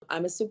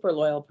I'm a super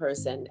loyal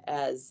person.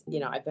 As you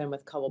know, I've been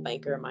with Coldwell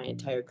Banker my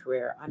entire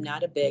career. I'm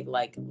not a big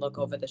like look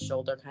over the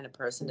shoulder kind of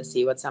person to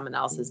see what someone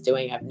else is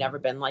doing. I've never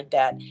been like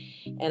that,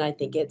 and I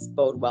think it's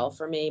bode well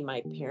for me.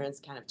 My parents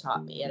kind of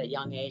taught me at a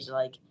young age,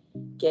 like,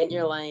 get in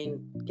your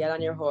lane, get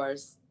on your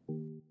horse,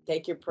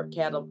 take your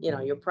cattle,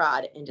 your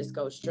prod, and just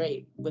go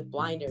straight with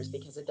blinders,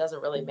 because it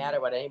doesn't really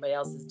matter what anybody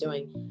else is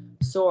doing.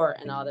 Soar,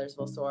 and others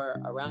will soar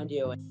around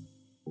you.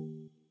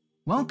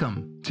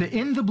 Welcome to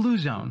In the Blue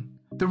Zone,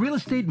 the real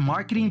estate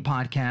marketing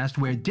podcast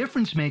where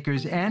difference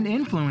makers and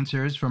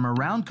influencers from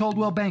around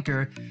Coldwell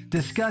Banker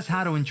discuss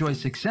how to enjoy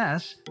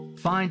success,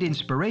 find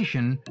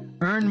inspiration,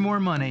 earn more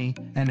money,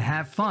 and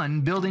have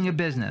fun building a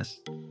business.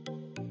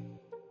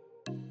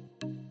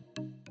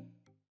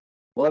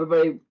 Well,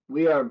 everybody,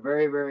 we are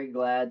very, very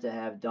glad to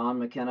have Dawn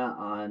McKenna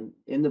on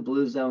In the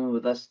Blue Zone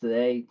with us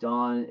today.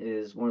 Dawn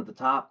is one of the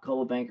top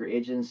Coldwell Banker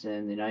agents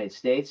in the United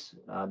States,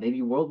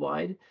 maybe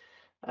worldwide.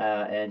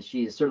 And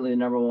she is certainly the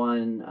number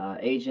one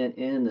agent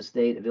in the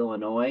state of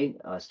Illinois.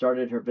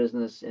 Started her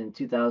business in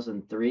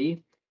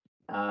 2003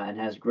 and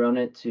has grown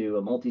it to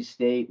a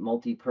multi-state,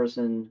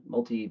 multi-person,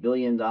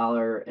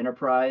 multi-billion-dollar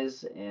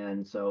enterprise.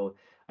 And so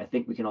I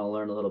think we can all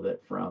learn a little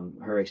bit from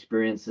her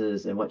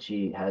experiences and what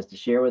she has to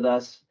share with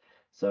us.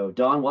 So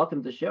Dawn,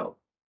 welcome to the show.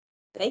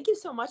 Thank you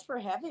so much for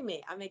having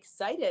me. I'm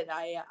excited.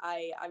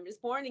 I'm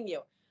just warning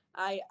you.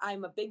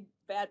 I'm a big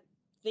bad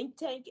think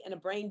tank and a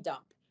brain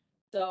dump.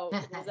 So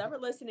who's ever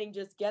listening,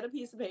 just get a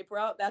piece of paper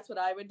out. That's what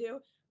I would do,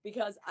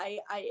 because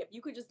if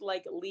you could just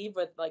like leave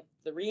with like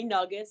 3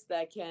 nuggets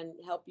that can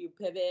help you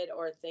pivot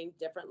or think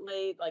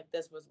differently, like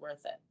this was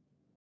worth it.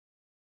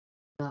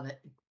 Love it.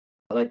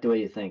 I like the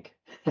way you think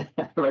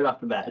right off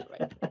the bat.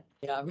 Yeah, right.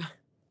 Yeah.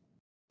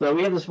 So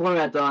we have this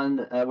format,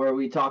 Dawn, where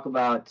we talk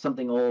about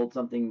something old,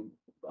 something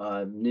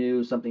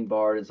new, something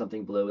barred, and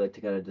something blue. We like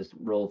to kind of just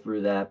roll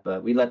through that,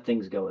 but we let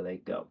things go where they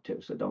go too.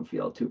 So don't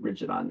feel too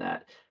rigid on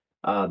that.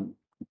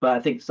 But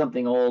I think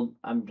something old,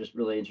 I'm just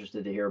really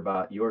interested to hear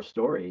about your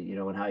story,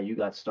 and how you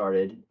got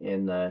started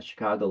in the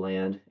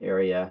Chicagoland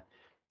area.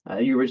 Are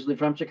you originally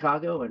from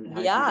Chicago, and how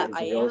did you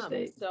get into real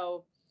estate?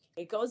 So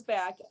it goes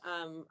back.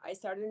 I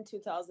started in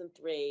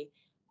 2003.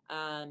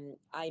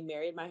 I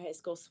married my high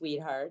school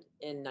sweetheart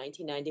in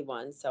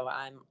 1991. So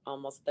I'm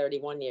almost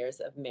 31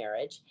 years of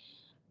marriage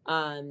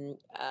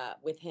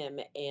with him,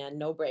 and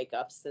no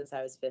breakups since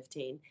I was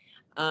 15.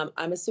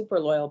 I'm a super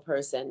loyal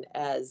person.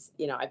 As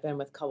you know, I've been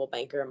with Coldwell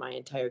Banker my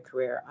entire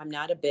career. I'm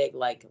not a big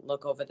like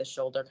look over the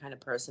shoulder kind of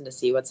person to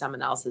see what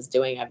someone else is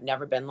doing. I've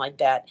never been like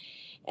that,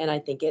 and I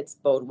think it's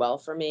bode well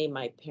for me.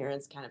 My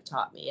parents kind of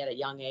taught me at a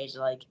young age,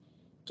 like,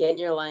 get in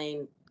your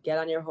lane, get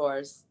on your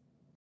horse,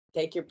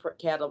 take your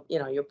cattle,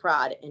 your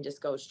prod, and just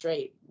go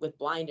straight with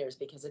blinders,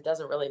 because it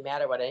doesn't really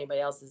matter what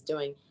anybody else is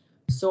doing.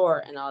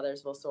 Soar, and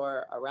others will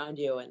soar around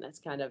you, and that's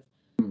kind of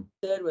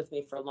stood with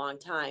me for a long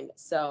time.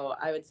 So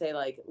I would say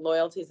like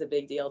loyalty is a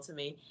big deal to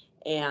me,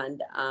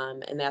 and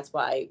that's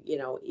why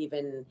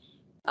even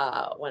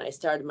when I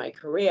started my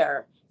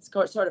career,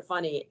 it's sort of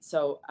funny.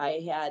 So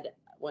I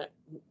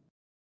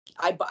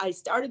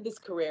started this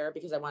career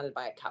because I wanted to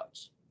buy a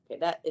couch. Okay,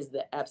 that is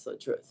the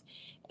absolute truth.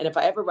 And if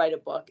I ever write a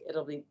book,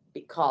 it'll be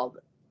called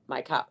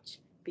My Couch,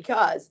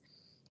 because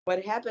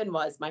what happened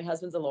was my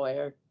husband's a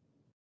lawyer.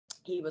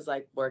 He was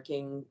like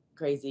working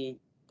crazy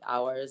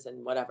hours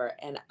and whatever.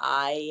 And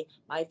my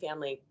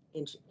family,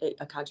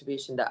 a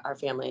contribution to our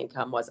family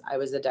income was I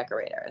was a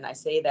decorator. And I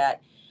say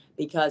that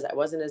because I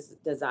wasn't a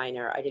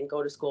designer. I didn't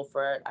go to school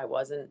for it. I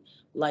wasn't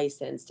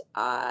licensed.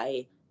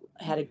 I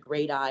had a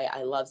great eye.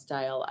 I love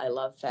style. I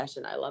love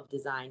fashion. I love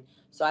design.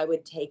 So I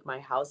would take my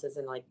houses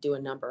and like do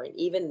a number. And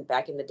even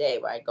back in the day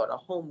where I'd go to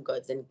Home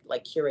Goods and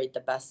like curate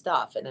the best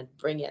stuff and then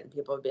bring it, and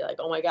people would be like,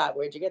 oh my God,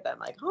 where'd you get that? I'm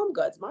like, Home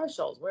Goods,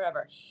 Marshalls,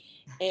 wherever.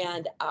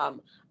 And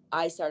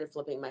I started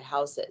flipping my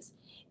houses.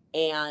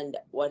 And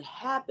what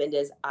happened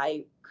is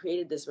I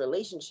created this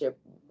relationship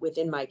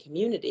within my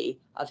community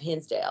of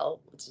Hinsdale,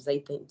 which is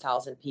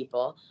 18,000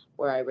 people,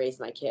 where I raised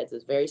my kids.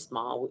 It's very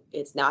small.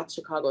 It's not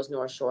Chicago's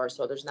North Shore,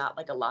 so there's not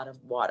like a lot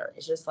of water.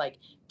 It's just like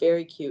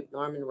very cute.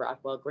 Norman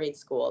Rockwell, great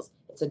schools.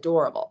 It's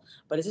adorable.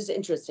 But it's just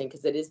interesting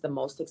because it is the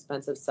most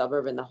expensive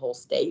suburb in the whole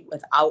state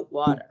without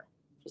water.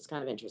 It's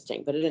kind of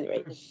interesting. But at any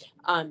rate,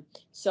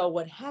 so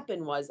what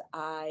happened was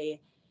I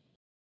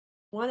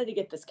wanted to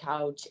get this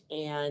couch,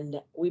 and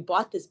we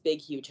bought this big,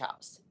 huge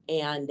house.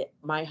 And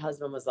my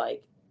husband was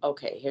like,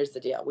 okay, here's the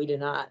deal. We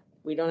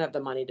don't have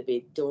the money to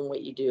be doing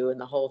what you do and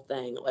the whole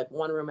thing, like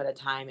one room at a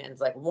time. And it's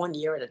like 1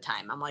 year at a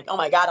time. I'm like, oh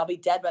my God, I'll be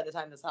dead by the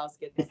time this house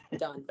gets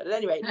done. But at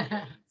any rate,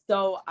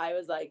 so I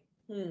was like,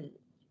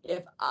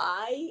 if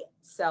I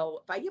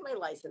get my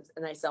license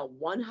and I sell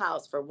one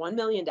house for $1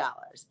 million,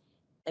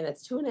 and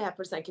that's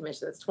 2.5%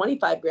 commission, that's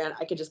 25 grand,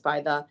 I could just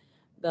buy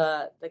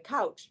the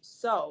couch.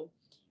 So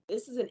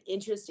this is an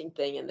interesting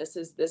thing, and this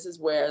is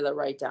where the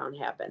write down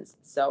happens.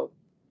 So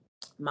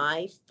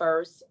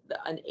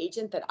an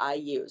agent that I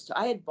used, so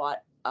I had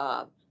bought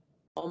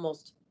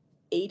almost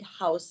 8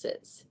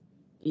 houses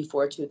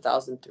before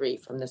 2003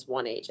 from this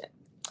one agent.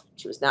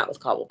 She was not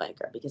with Coldwell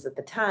Banker, because at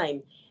the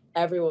time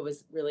everyone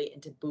was really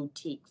into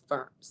boutique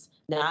firms,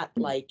 not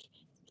like,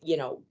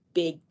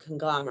 big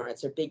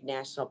conglomerates or big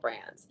national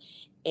brands.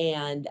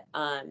 And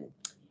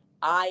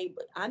I'm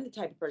the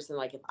type of person,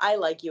 like, if I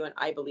like you and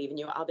I believe in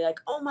you, I'll be like,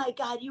 oh my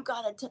God, you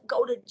gotta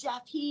go to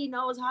Jeff. He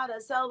knows how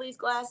to sell these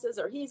glasses,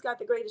 or he's got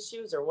the greatest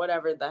shoes, or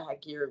whatever the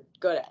heck you're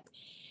good at.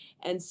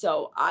 And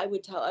so I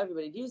would tell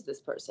everybody to use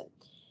this person.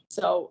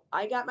 So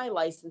I got my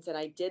license and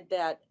I did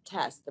that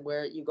test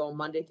where you go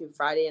Monday through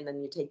Friday and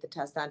then you take the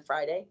test on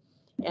Friday.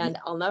 And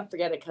I'll never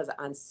forget it because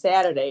on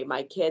Saturday,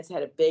 my kids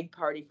had a big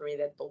party for me.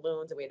 They had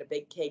balloons and we had a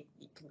big cake.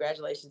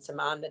 Congratulations to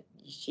mom that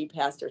she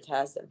passed her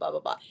test and blah,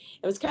 blah, blah.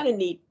 It was kind of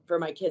neat for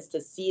my kids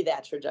to see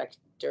that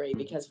trajectory,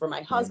 because for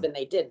my husband,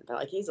 they didn't. They're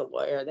like, he's a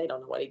lawyer. They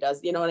don't know what he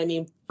does. You know what I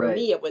mean? For Right.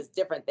 me, it was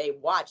different. They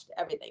watched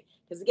everything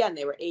because, again,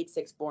 they were 8,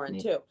 6, 4, and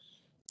 2.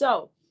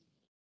 So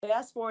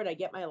fast forward, I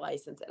get my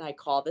license and I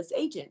call this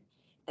agent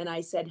and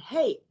I said,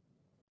 hey,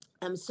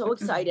 I'm so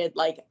excited.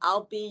 Like,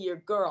 I'll be your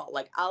girl.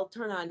 Like, I'll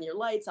turn on your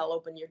lights. I'll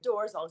open your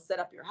doors. I'll set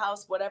up your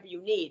house, whatever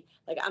you need.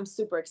 Like, I'm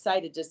super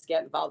excited just to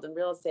get involved in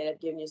real estate. I've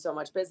given you so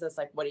much business.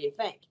 Like, what do you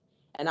think?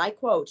 And I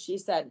quote, she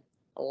said,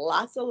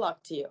 lots of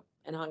luck to you,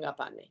 and hung up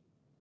on me.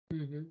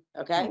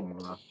 Okay.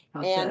 Oh,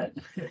 how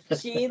And sad.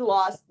 she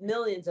lost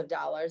millions of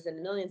dollars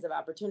and millions of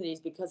opportunities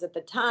because at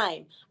the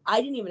time I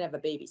didn't even have a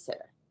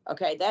babysitter.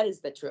 Okay. That is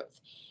the truth.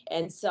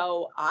 And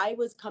so I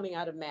was coming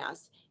out of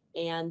Mass,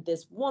 and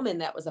this woman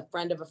that was a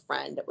friend of a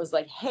friend was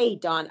like, hey,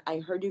 Dawn, I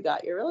heard you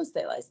got your real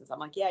estate license. I'm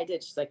like, yeah, I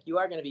did. She's like, you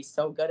are going to be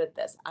so good at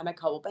this. I'm a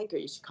Coldwell Banker.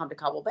 You should come to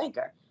Coldwell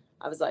Banker.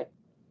 I was like,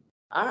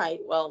 all right.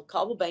 Well,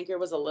 Coldwell Banker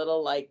was a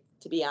little, like,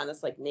 to be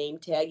honest, like name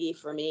taggy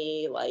for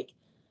me, like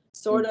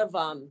sort of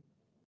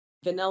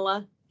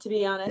vanilla, to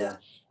be honest. Yeah.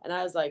 And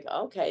I was like,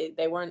 okay,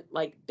 they weren't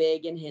like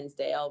big in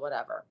Hinsdale,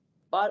 whatever,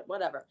 but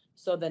whatever.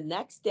 So the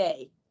next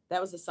day, that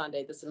was a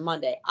Sunday, this is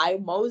Monday, I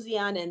mosey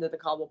on into the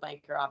Coldwell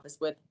Banker office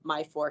with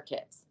my 4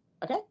 kids.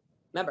 Okay.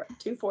 Remember,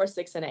 2, 4,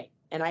 6, and 8.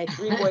 And I had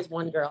 3 boys,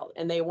 1 girl,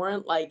 and they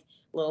weren't like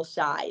a little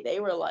shy. They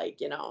were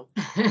like,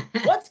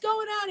 what's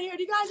going on here?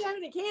 Do you guys have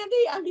any candy?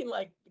 I mean,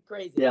 like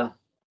crazy. Yeah.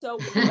 So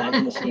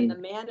Imagine the scene. the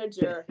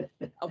manager,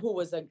 who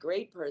was a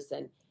great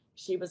person,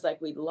 she was like,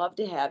 we'd love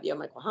to have you. I'm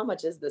like, well, how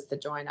much is this to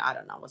join? I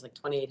don't know. It was like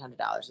 $2,800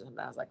 or something.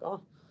 I was like,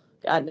 oh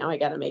God, now I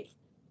got to make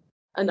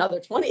another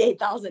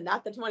 28,000,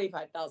 not the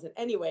 25,000.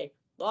 Anyway,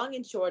 long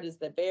and short is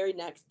the very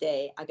next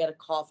day, I got a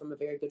call from a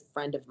very good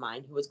friend of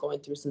mine who was going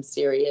through some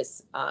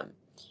serious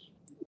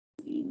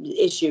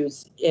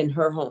issues in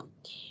her home.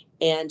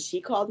 And she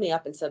called me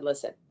up and said,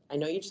 listen, I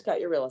know you just got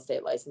your real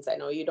estate license. I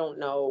know you don't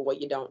know what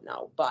you don't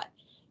know, but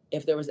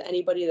if there was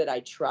anybody that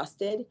I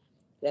trusted,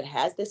 that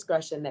has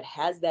discretion, that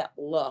has that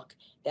look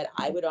that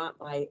I would want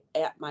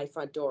at my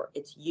front door,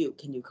 it's you.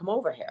 Can you come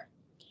over here?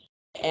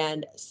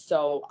 And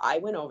so I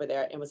went over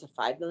there. It was a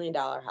 $5 million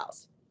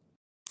house.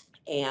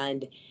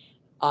 And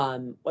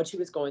what she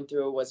was going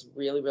through was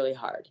really, really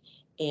hard.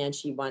 And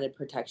she wanted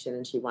protection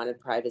and she wanted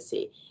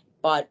privacy.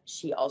 But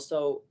she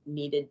also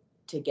needed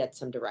to get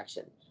some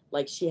direction.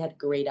 Like, she had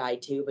great eye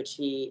too, but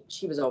she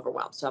was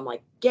overwhelmed. So I'm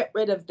like, get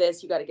rid of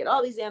this. You got to get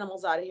all these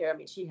animals out of here. I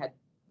mean, she had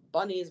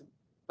bunnies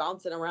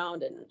bouncing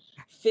around and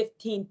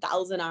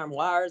 15,000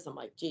 armoires. I'm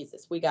like,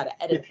 Jesus, we got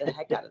to edit the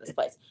heck out of this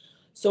place.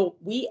 So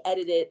we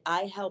edited.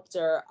 I helped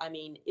her. I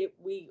mean,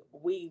 we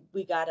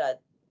got a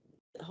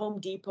Home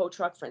Depot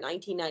truck for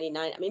 $19.99.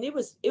 I mean, it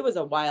was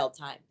a wild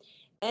time.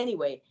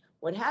 Anyway,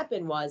 what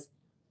happened was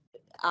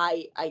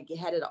I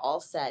had it all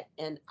set,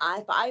 and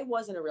if I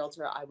wasn't a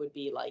realtor, I would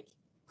be like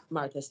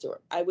Martha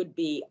Stewart. I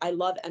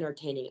love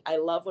entertaining. I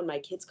love when my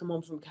kids come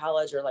home from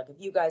college, or like if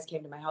you guys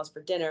came to my house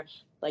for dinner,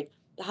 like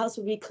the house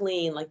would be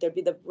clean, like there'd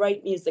be the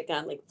right music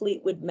on, like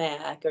Fleetwood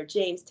Mac or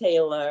James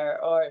Taylor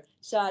or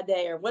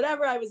Sade or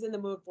whatever I was in the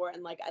mood for.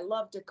 And like, I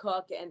love to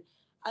cook, and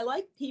I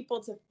like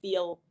people to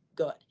feel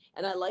good,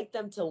 and I like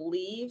them to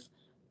leave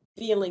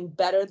feeling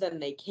better than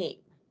they came,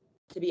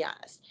 to be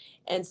honest.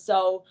 And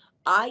so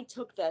I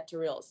took that to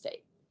real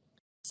estate.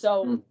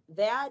 So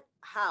that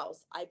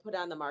house I put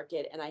on the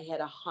market, and I had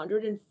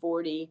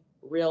 140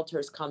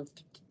 realtors come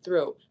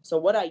through. So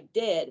what I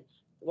did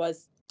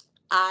was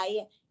I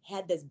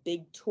had this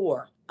big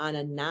tour on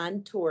a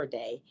non-tour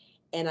day,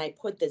 and I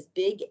put this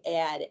big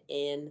ad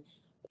in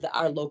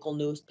our local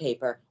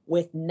newspaper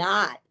with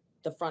not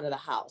the front of the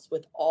house,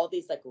 with all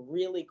these like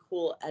really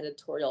cool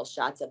editorial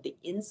shots of the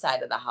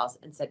inside of the house,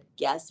 and said,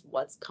 guess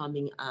what's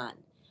coming on?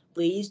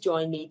 Please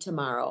join me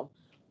tomorrow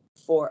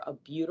for a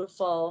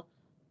beautiful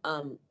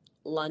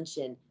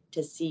luncheon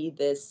to see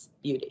this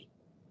beauty.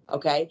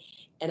 Okay.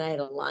 And I had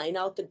a line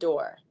out the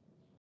door,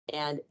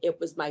 and it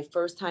was my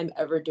first time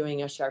ever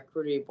doing a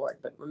charcuterie board.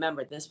 But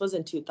remember, this was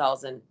in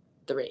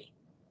 2003.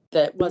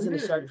 That wasn't a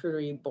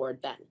charcuterie board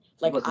then.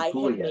 Like, I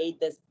had made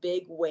this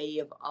big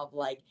wave of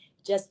like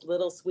just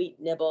little sweet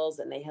nibbles,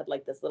 and they had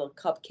like this little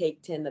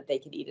cupcake tin that they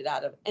could eat it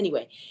out of.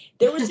 Anyway,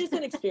 there was just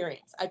an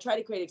experience. I tried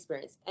to create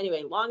experience.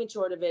 Anyway, long and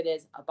short of it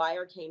is, a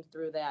buyer came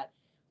through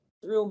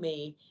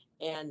me,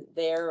 and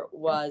there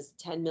was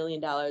 $10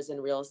 million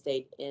in real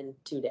estate in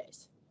 2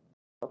 days.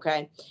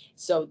 Okay.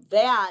 So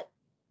that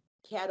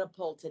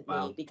catapulted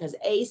Wow. me because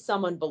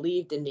someone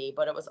believed in me,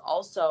 but it was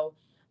also,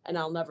 and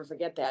I'll never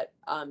forget that.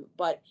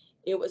 But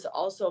it was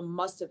also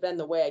must have been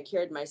the way I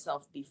carried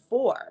myself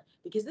before,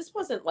 because this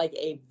wasn't like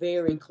a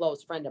very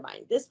close friend of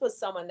mine. This was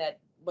someone that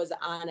was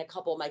on a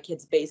couple of my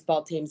kids'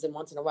 baseball teams, and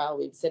once in a while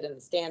we'd sit in the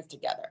stands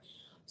together.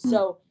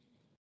 So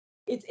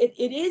it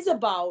is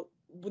about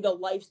the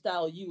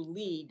lifestyle you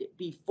lead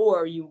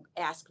before you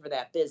ask for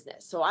that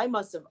business. So I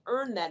must have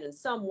earned that in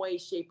some way,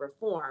 shape, or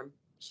form.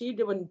 She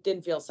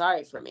didn't feel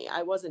sorry for me.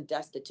 I wasn't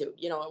destitute.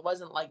 It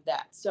wasn't like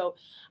that. So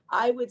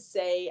I would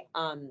say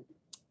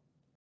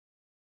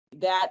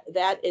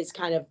that is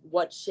kind of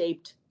what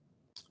shaped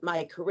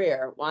my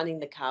career, wanting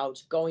the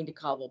couch, going to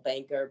Coldwell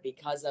Banker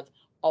because of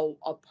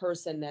a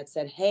person that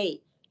said,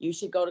 hey, you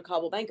should go to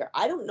Coldwell Banker.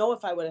 I don't know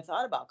if I would have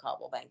thought about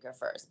Coldwell Banker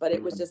first, but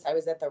it was just, I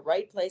was at the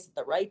right place at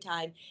the right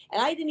time.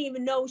 And I didn't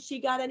even know she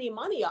got any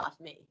money off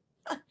me.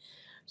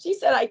 She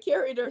said I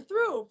carried her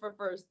through for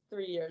first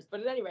 3 years.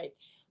 But at any rate,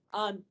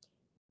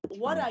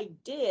 what I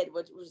did,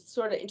 which was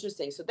sort of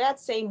interesting. So that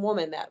same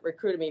woman that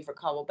recruited me for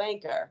Coldwell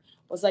Banker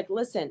was like,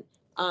 listen,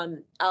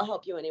 I'll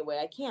help you any way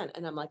I can.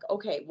 And I'm like,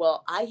 okay,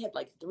 well, I had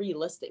like 3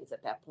 listings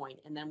at that point.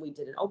 And then we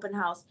did an open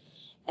house.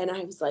 And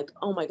I was like,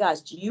 oh my gosh,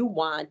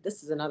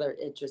 this is another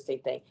interesting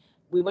thing.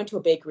 We went to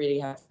a bakery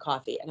to have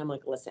coffee. And I'm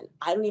like, listen,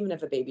 I don't even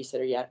have a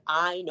babysitter yet.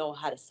 I know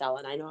how to sell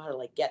and I know how to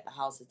like get the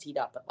houses teed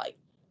up. But like,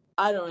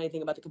 I don't know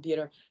anything about the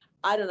computer.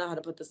 I don't know how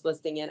to put this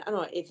listing in. I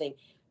don't know anything.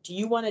 Do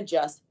you want to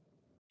just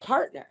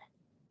partner?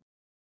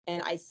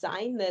 And I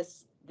signed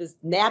this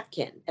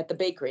napkin at the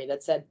bakery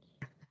that said,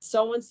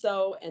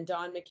 so-and-so and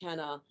Dawn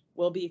McKenna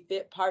will be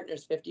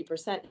partners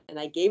 50%. And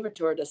I gave it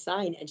to her to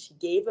sign and she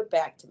gave it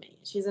back to me.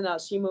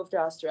 She moved to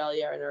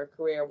Australia and her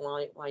career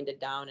winded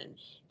down and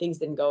things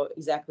didn't go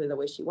exactly the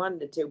way she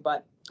wanted it to,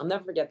 but I'll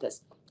never forget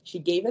this. She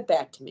gave it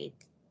back to me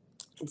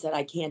and said,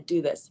 I can't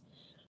do this.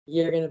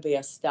 You're going to be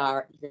a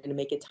star. You're going to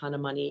make a ton of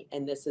money.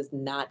 And this is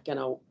not going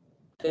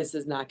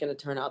to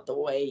turn out the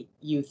way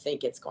you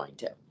think it's going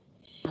to.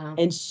 Wow.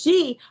 And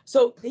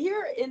so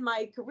here in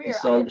my career,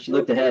 She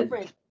looked ahead.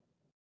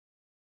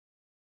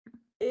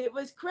 It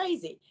was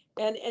crazy.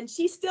 And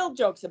she still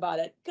jokes about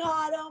it.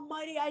 God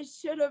almighty, I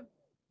should have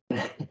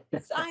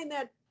signed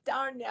that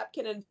darn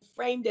napkin and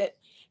framed it.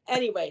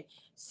 Anyway,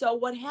 so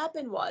what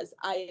happened was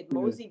I had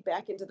moseyed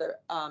back into the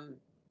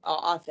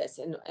office.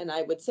 And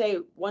I would say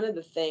one of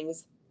the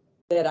things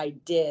that I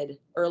did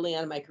early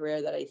on in my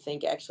career that I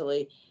think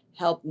actually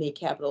helped me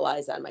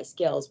capitalize on my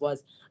skills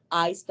was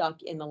I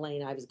stuck in the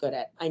lane I was good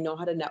at. I know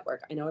how to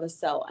network. I know how to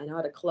sell. I know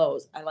how to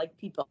close. I like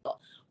people,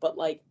 but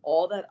like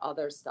all that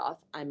other stuff,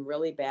 I'm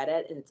really bad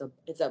at, and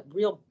it's a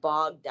real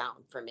bog down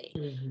for me.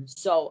 Mm-hmm.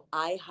 So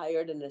I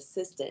hired an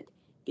assistant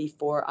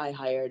before I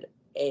hired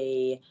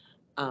a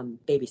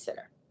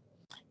babysitter,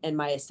 and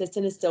my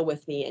assistant is still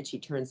with me, and she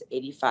turns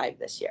 85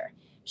 this year.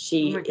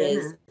 She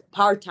is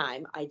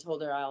part-time. I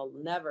told her I'll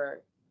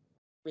never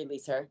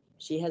release her.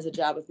 She has a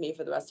job with me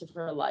for the rest of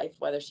her life,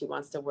 whether she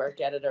wants to work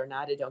at it or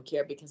not. I don't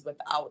care, because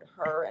without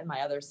her and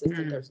my other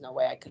assistant, there's no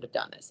way I could have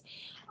done this.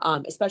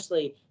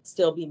 Especially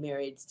still be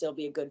married, still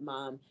be a good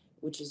mom,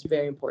 which is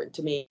very important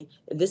to me.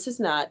 This is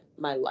not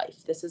my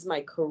life. This is my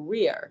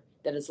career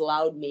that has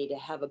allowed me to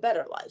have a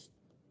better life.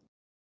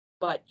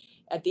 But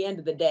at the end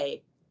of the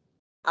day,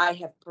 I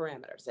have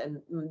parameters,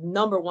 and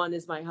number one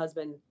is my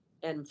husband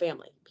and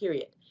family,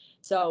 period.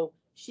 So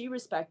she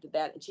respected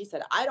that, and she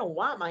said, I don't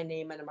want my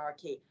name in a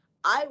marquee.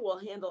 I will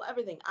handle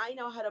everything. I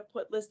know how to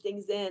put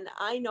listings in.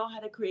 I know how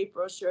to create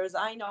brochures.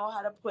 I know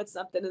how to put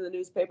something in the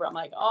newspaper. I'm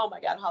like, oh my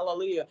God,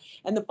 hallelujah.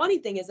 And the funny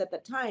thing is, at the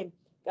time,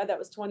 God, that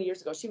was 20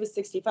 years ago. She was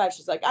 65.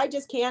 She's like, I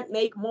just can't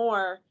make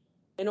more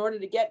in order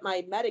to get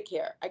my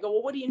Medicare. I go,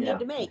 well, what do you need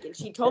to make? And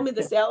she told me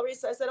the salary.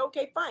 So I said,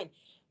 okay, fine.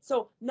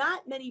 So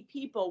not many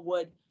people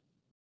would,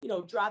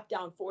 drop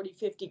down 40,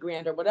 50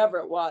 grand or whatever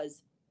it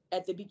was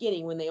at the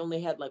beginning when they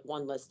only had like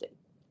one listing.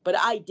 But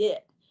I did,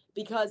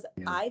 because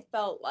I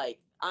felt like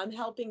I'm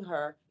helping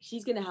her.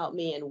 She's going to help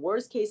me. In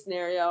worst case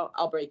scenario,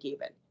 I'll break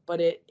even,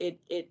 but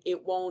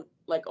it won't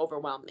like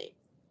overwhelm me.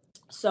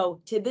 So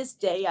to this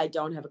day, I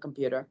don't have a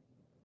computer.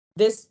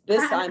 This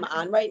I'm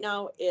on right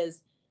now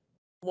is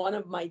one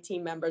of my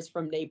team members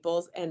from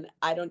Naples. And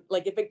I don't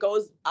like, if it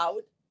goes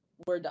out,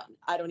 we're done.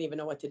 I don't even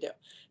know what to do.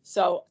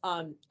 So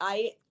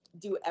I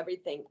do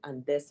everything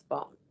on this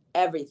phone,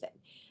 everything.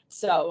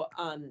 So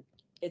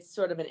it's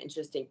sort of an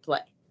interesting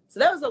play. So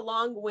that was a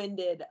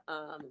long-winded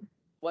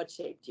what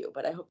shaped you,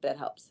 but I hope that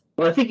helps.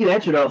 Well, I think you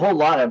answered a whole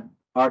lot of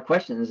our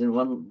questions in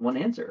one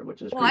answer,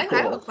 which is pretty cool.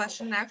 I have a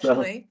question,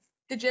 actually.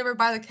 Did you ever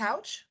buy the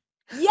couch?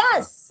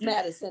 Yes,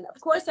 Madison.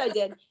 Of course I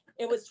did.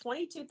 It was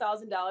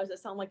 $22,000. I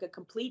sound like a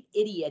complete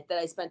idiot that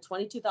I spent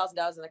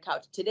 $22,000 on a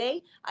couch.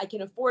 Today, I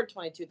can afford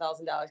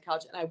 $22,000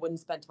 couch, and I wouldn't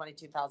spend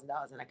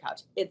 $22,000 on a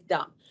couch. It's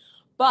dumb.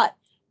 But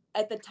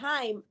at the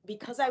time,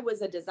 because I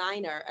was a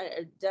designer,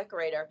 a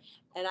decorator,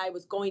 and I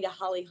was going to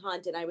Holly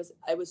Hunt, and I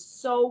was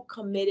so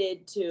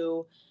committed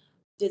to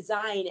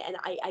design, and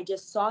I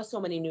just saw so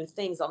many new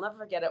things. I'll never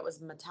forget, it was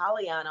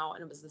Metalliano,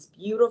 and it was this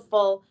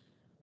beautiful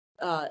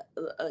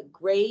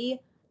gray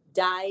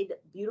dyed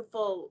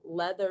beautiful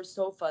leather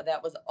sofa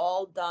that was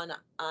all done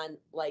on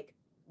like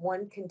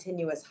one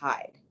continuous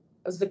hide.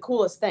 It was the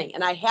coolest thing.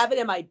 And I have it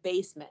in my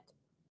basement.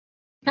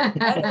 I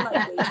have it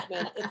in my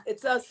basement.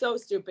 It's so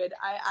stupid.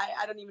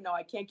 I don't even know.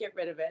 I can't get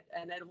rid of it.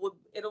 And it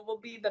will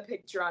be the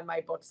picture on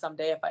my book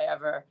someday if I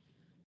ever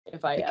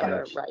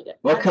write it.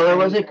 What color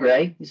was it?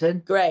 Gray, you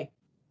said? Gray.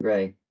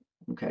 Gray.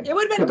 Okay. It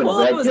would have been Could've cool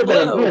red. if it was Could've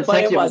been blue, but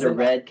sexy it if it was a wasn't.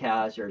 red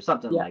couch or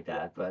something Yeah, like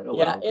that. But oh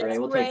yeah, well, gray. it's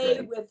We'll take gray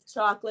gray. with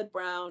chocolate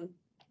brown.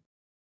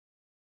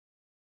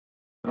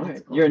 All right.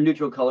 That's cool. You're a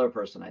neutral color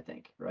person, I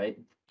think, right?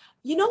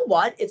 You know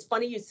what? It's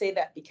funny you say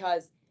that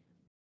because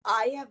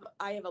I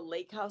have a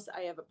lake house,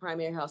 I have a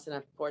primary house, and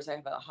of course I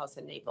have a house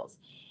in Naples.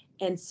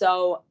 And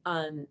so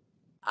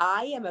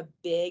I am a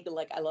big,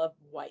 like, I love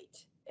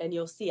white. And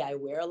you'll see I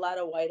wear a lot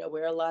of white, I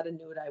wear a lot of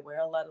nude, I wear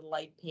a lot of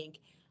light pink.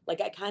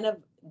 Like I kind of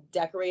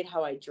decorate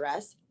how I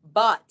dress,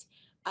 but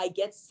I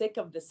get sick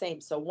of the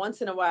same. So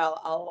once in a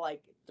while I'll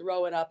like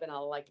throw it up and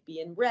I'll like be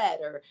in red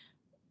or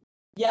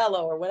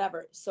yellow or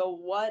whatever. So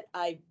what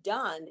I've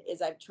done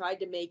is I've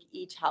tried to make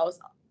each house,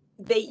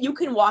 you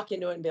can walk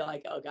into it and be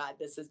like, oh God,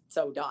 this is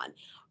so done.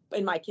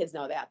 And my kids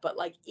know that, but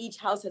like each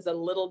house has a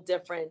little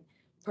different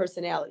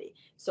personality.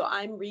 So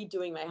I'm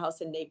redoing my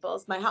house in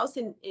Naples. My house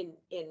in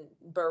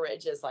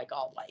Burridge is like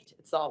all white.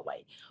 It's all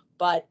white.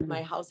 But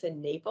my house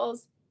in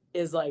Naples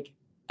is like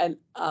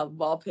a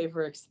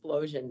wallpaper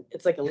explosion.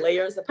 It's like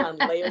layers upon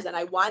layers. And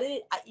I wanted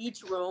it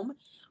each room.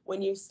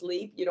 When you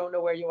sleep, you don't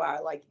know where you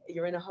are. Like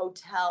you're in a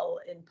hotel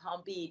in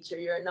Palm Beach or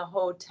you're in a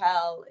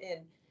hotel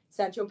in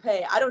Saint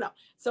Tropez. I don't know.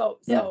 So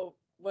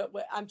what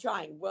I'm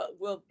trying.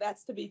 Well,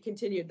 that's to be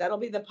continued. That'll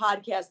be the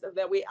podcast that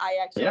I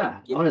actually Yeah,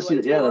 I give want to see you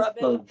a tour of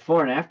the it.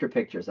 before and after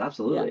pictures.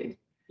 Absolutely.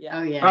 Yeah.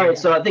 Oh yeah. All right, yeah.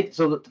 so I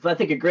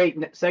think a great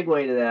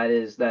segue to that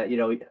is that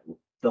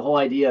the whole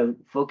idea of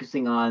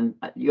focusing on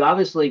you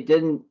obviously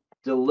didn't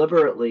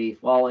deliberately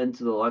fall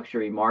into the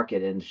luxury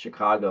market in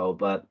Chicago,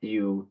 but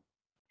you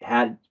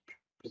had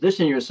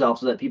positioned yourself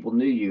so that people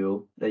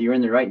knew that you're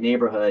in the right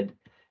neighborhood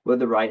with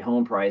the right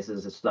home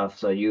prices and stuff.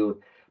 So you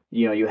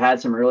had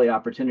some early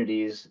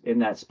opportunities in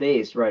that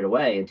space right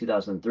away in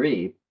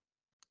 2003.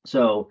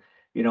 So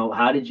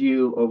how did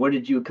you or when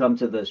did you come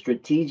to the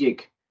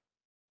strategic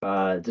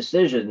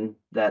decision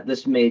that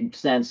this made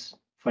sense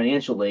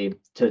financially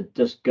to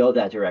just go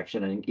that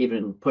direction and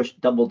even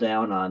double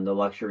down on the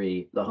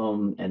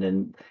home, and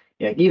then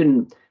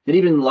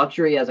even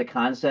luxury as a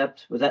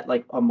concept, was that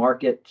like a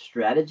market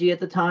strategy at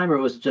the time, or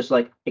was it just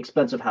like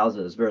expensive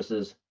houses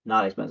versus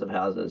not expensive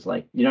houses?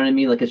 Like, you know what I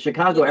mean? Like in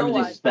Chicago,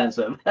 everything's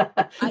expensive.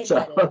 I So,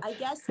 get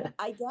it.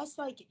 I guess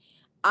like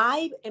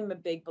I am a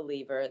big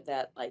believer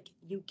that like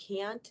you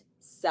can't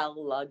sell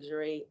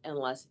luxury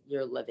unless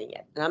you're living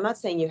it. And I'm not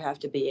saying you have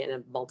to be in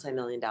a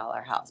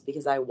multi-million-dollar house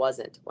because I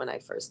wasn't when I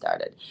first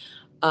started.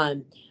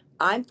 Um,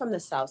 I'm from the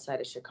south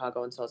side of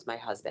Chicago, and so is my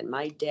husband.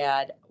 My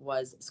dad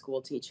was a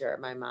school teacher.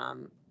 My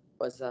mom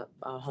was a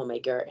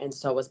homemaker, and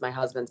so was my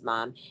husband's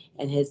mom,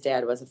 and his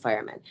dad was a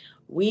fireman.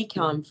 We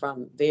come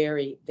from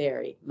very,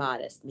 very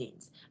modest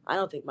means. I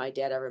don't think my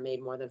dad ever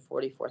made more than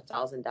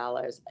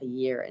 $44,000 a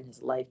year in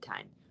his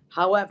lifetime.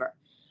 However,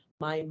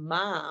 my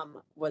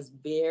mom was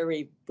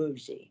very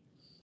bougie,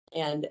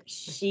 and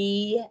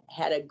she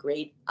had a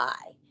great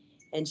eye,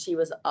 and she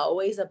was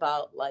always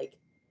about like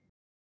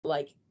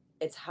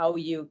it's how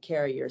you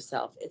carry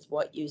yourself, it's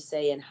what you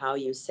say and how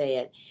you say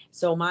it.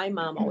 So my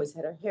mom always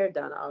had her hair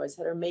done, always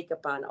had her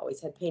makeup on, always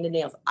had painted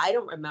nails. I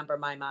don't remember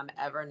my mom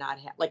ever not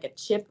have like a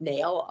chipped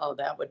nail. Oh,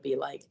 that would be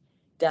like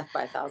death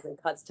by a thousand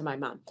cuts to my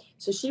mom.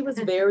 So she was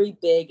very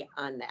big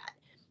on that,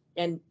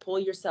 and pull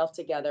yourself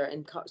together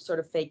and sort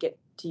of fake it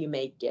till you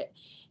make it.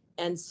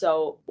 And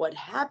so what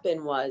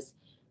happened was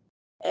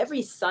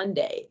every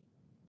Sunday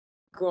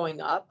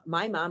growing up,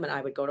 my mom and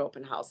I would go to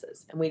open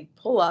houses, and we'd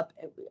pull up.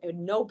 And we had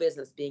no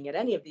business being at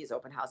any of these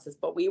open houses,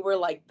 but we were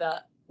like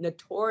the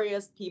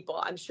notorious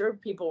people. I'm sure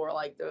people were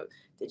like,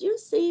 did you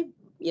see,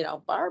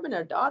 Barb and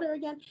her daughter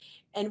again?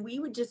 And we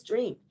would just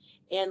dream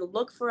and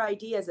look for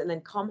ideas and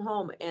then come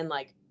home and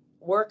like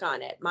work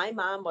on it. My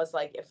mom was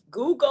like, if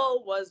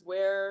Google was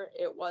where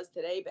it was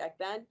today back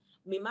then,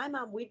 I mean, my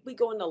mom, we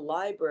go in the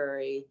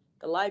library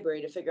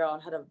to figure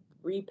out how to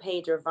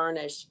repaint or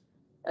varnish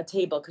a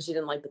table because she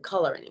didn't like the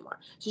color anymore.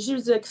 So she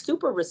was like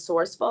super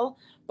resourceful,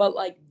 but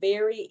like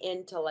very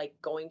into like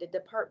going to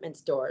department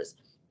stores.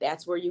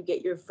 That's where you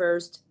get your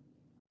first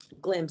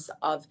glimpse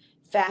of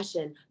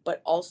fashion,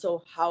 but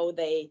also how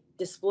they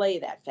display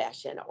that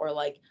fashion, or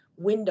like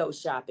window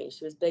shopping.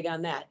 She was big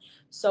on that.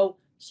 So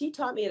she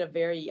taught me at a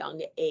very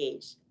young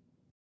age,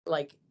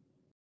 like,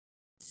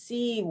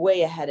 see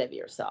way ahead of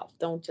yourself.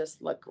 Don't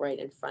just look right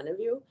in front of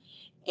you.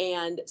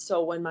 And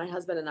so when my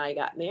husband and I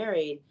got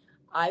married,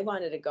 I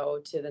wanted to go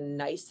to the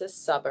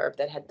nicest suburb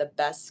that had the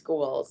best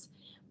schools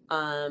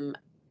um,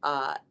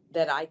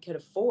 that I could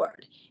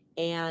afford.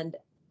 And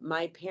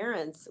my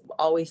parents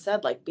always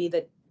said, like, be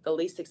the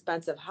least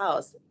expensive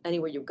house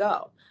anywhere you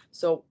go.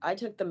 So I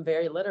took them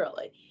very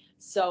literally.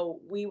 So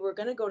we were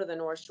going to go to the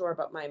North Shore,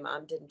 but my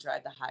mom didn't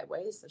drive the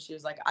highway. So she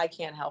was like, I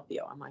can't help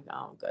you. I'm like,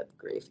 oh, good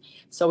grief.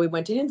 So we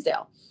went to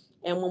Hinsdale.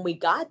 And when we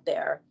got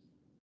there,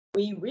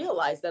 we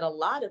realized that a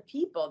lot of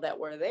people that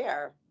were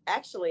there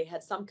actually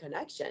had some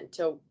connection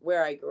to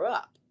where I grew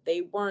up.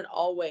 They weren't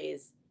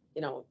always,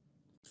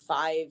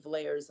 5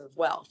 layers of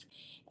wealth.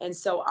 And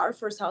so our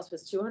first house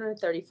was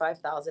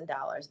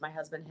 $235,000. My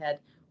husband had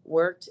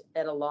worked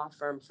at a law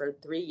firm for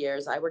 3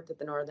 years. I worked at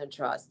the Northern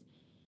Trust.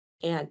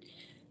 And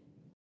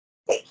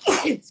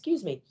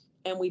excuse me.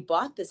 And we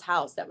bought this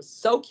house that was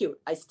so cute.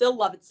 I still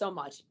love it so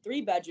much.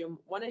 3-bedroom,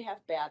 1.5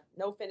 bath,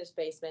 no finished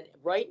basement,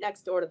 right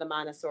next door to the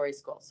Montessori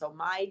school. So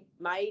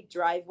my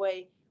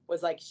driveway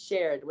was like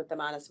shared with the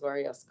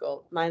Montessori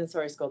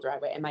school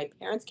driveway. And my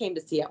parents came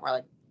to see it. And we're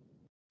like,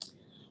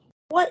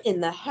 what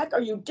in the heck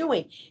are you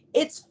doing?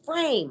 It's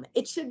frame.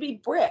 It should be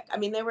brick. I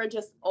mean, they were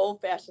just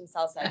old-fashioned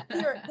Southside.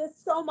 There's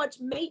so much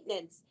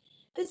maintenance.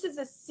 This is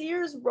a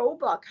Sears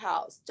Roebuck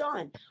house.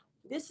 John,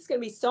 this is going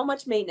to be so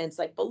much maintenance,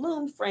 like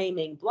balloon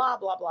framing, blah,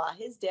 blah, blah.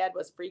 His dad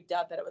was freaked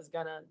out that it was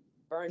going to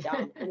burn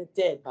down. And it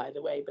did, by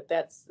the way, but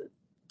that's the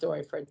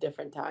story for a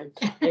different time.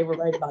 They were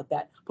right about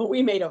that. But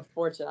we made a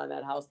fortune on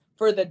that house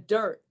for the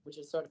dirt, which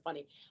is sort of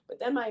funny. But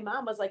then my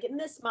mom was like, in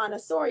this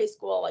Montessori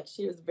school, like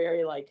she was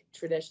very like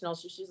traditional.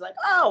 She's like,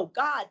 oh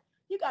God,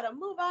 you got to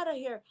move out of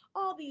here.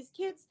 All these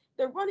kids,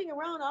 they're running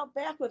around out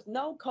back with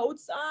no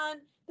coats on.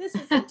 This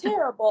is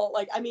terrible.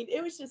 Like, I mean,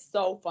 it was just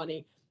so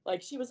funny.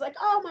 Like she was like,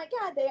 oh my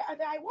God,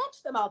 I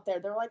watched them out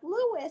there. They're like,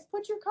 Lewis,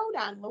 put your coat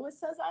on. Lewis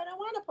says, I don't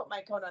want to put my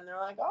coat on. They're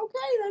like,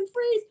 okay, then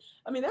freeze.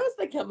 I mean, that was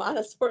like a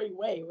Montessori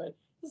way, but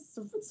it's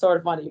sort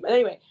of funny. But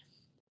anyway,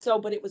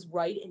 but it was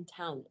right in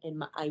town.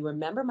 And I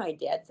remember my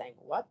dad saying,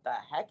 what the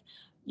heck?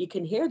 You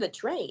can hear the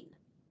train.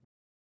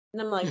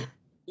 And I'm like,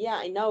 yeah,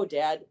 I know,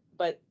 Dad,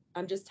 but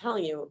I'm just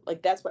telling you,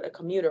 like, that's what a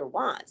commuter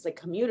wants. Like,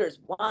 commuters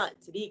want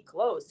to be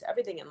close to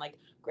everything and like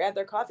grab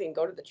their coffee and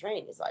go to the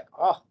train. He's like,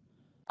 oh,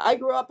 I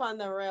grew up on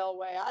the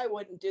railway. I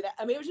wouldn't do that.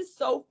 I mean, it was just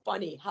so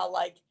funny how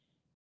like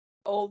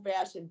old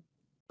fashioned,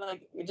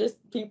 like just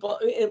people.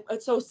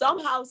 So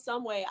somehow,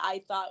 some way,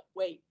 I thought,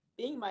 wait,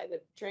 being by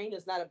the train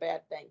is not a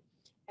bad thing.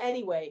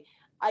 Anyway,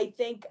 I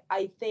think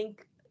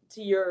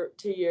to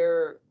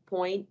your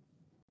point,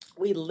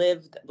 we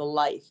lived the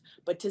life.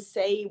 But to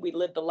say we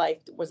lived the life,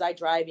 was I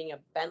driving a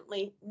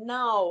Bentley?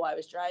 No, I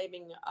was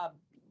driving a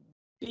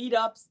beat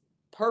up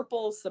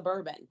purple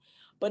Suburban.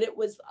 But it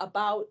was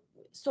about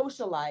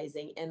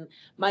socializing and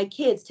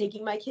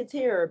taking my kids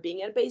here, or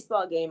being at a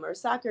baseball game or a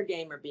soccer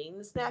game, or being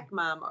the snack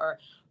mom, or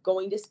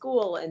going to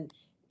school and,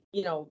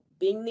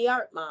 being the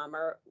art mom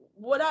or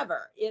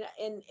whatever.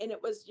 And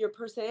it was your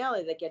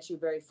personality that gets you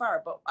very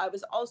far. But I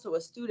was also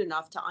astute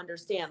enough to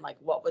understand like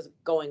what was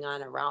going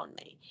on around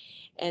me.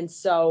 And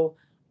so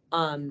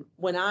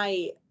when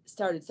I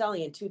started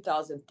selling in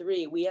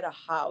 2003, we had a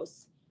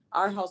house.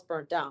 Our house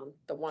burnt down,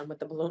 the one with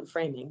the balloon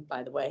framing,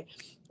 by the way.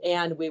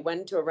 And we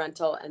went into a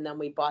rental, and then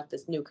we bought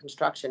this new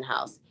construction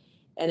house.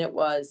 And it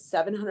was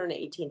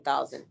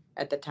 $718,000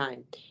 at the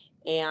time.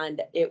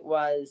 And it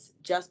was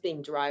just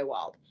being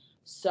drywalled.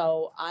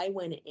 So I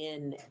went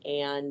in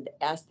and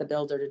asked the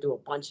builder to do a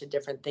bunch of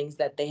different things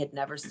that they had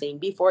never seen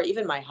before.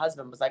 Even my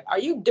husband was like, are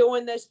you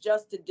doing this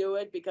just to do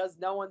it because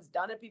no one's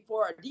done it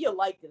before? Or do you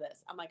like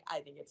this? I'm like,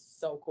 I think it's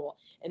so cool.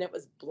 And it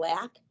was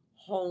black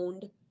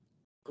honed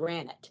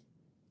granite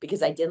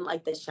because I didn't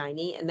like the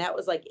shiny. And that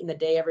was like in the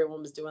day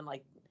everyone was doing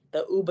like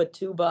the Uba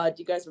Tuba.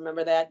 Do you guys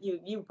remember that?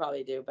 You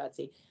probably do,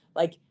 Betsy.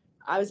 Like,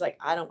 I was like,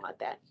 I don't want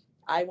that.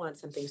 I want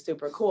something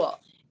super cool.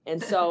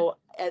 And so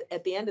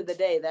at the end of the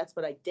day, that's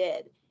what I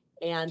did.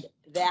 And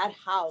that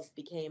house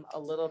became a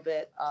little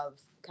bit of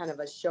kind of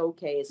a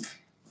showcase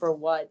for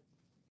what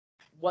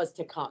was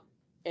to come.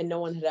 And no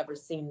one had ever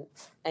seen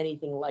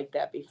anything like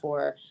that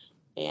before.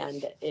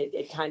 And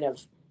it kind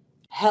of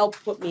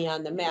helped put me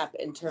on the map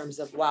in terms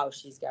of, wow,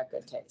 she's got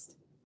good taste.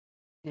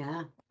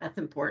 Yeah, that's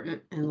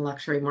important in the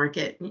luxury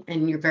market.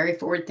 And you're very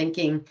forward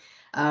thinking.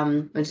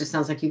 It just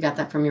sounds like you got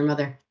that from your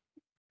mother.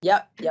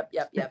 Yep.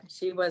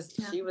 She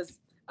was,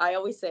 I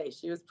always say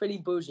she was pretty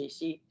bougie.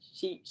 She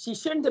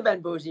shouldn't have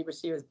been bougie, but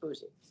she was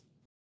bougie.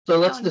 So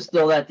let's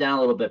distill that down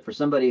a little bit for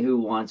somebody who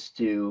wants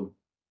to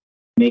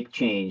make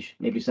change,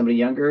 maybe somebody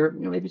younger,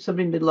 maybe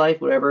somebody midlife,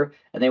 whatever,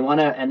 and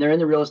they're in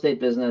the real estate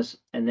business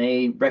and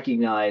they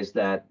recognize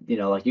that,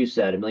 like you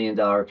said, $1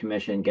 million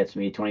commission gets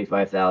me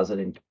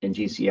 25,000 in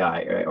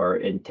GCI or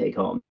in take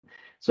home.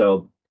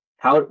 So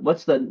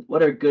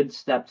what are good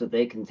steps that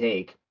they can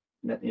take,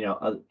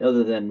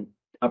 other than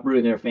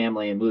uprooting their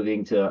family and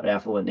moving to an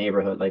affluent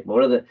neighborhood? Like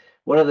what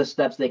are the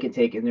steps they can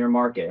take in their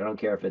market? I don't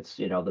care if it's,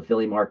 the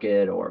Philly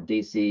market or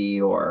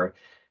DC or,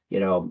 I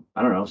don't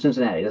know,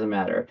 Cincinnati, it doesn't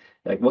matter.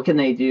 Like, what can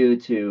they do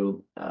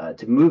to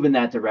move in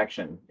that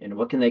direction, and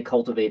what can they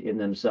cultivate in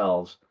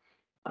themselves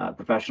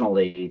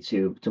professionally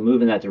to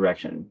move in that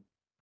direction?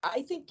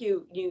 I think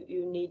you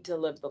need to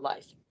live the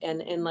life.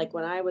 And like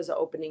when I was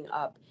opening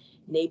up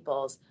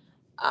Naples,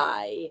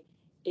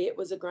 it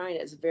was a grind.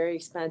 It's very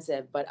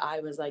expensive, but I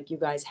was like, you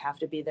guys have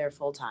to be there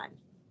full time.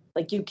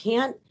 Like you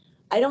can't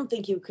I don't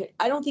think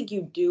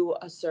you do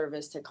a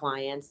service to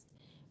clients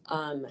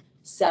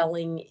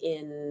selling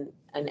in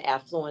an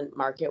affluent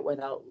market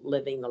without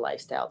living the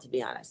lifestyle, to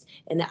be honest.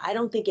 And I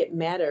don't think it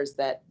matters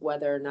that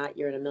whether or not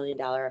you're in $1 million,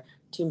 $2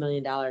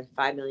 million,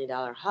 $5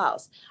 million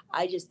house.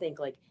 I just think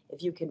like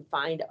if you can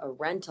find a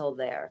rental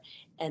there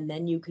and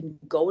then you can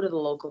go to the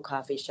local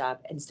coffee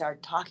shop and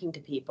start talking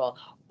to people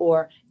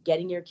or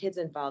getting your kids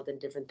involved in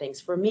different things.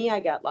 For me, I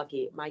got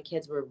lucky. My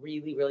kids were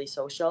really, really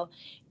social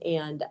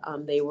and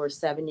they were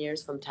 7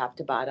 years from top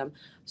to bottom.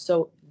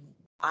 So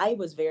I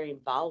was very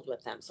involved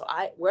with them. So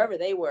wherever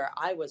they were,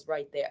 I was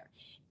right there.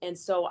 And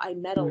so I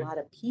met a lot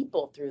of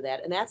people through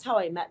that. And that's how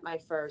I met my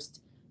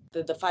first,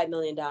 the $5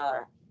 million.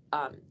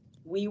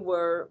 We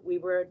were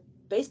at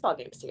baseball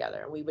games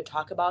together and we would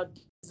talk about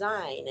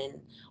design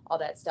and all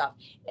that stuff.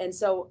 And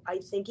so I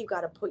think you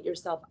got to put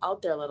yourself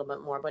out there a little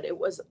bit more, but it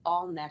was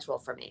all natural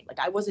for me. Like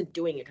I wasn't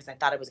doing it because I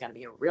thought I was going to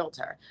be a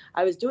realtor.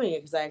 I was doing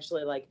it because I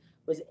actually like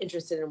was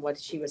interested in what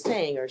she was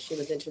saying, or she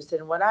was interested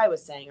in what I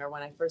was saying. Or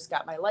when I first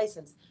got my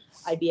license,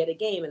 I'd be at a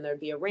game and there'd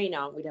be a rain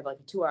out. We'd have like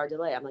a 2-hour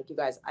delay. I'm like, you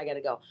guys, I got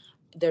to go.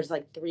 There's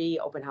like 3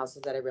 open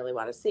houses that I really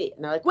want to see.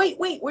 And they're like, wait,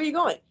 where are you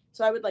going?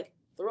 So I would like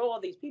throw all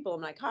these people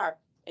in my car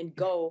and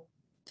go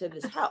to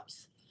this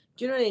house.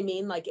 Do you know what I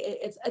mean? Like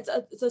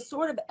it's a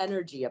sort of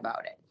energy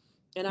about it.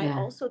 And I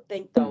also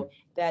think though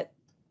that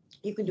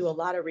you can do a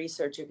lot of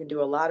research, you can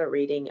do a lot of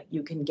reading,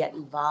 you can get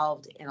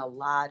involved in a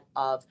lot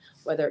of,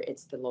 whether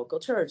it's the local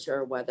church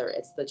or whether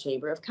it's the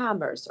Chamber of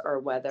Commerce or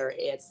whether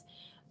it's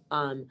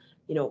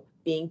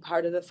being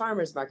part of the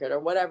farmers market or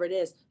whatever it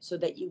is, so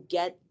that you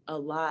get a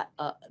lot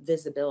of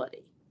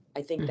visibility.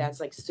 I think that's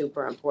like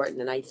super important.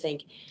 And I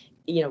think,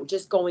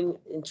 just going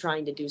and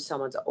trying to do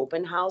someone's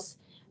open house,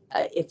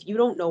 if you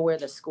don't know where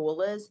the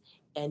school is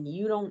and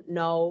you don't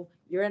know,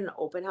 you're in an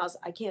open house,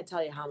 I can't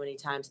tell you how many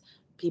times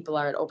people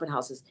are at open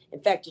houses. In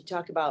fact, you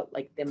talk about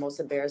like the most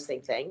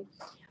embarrassing thing.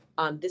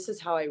 This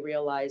is how I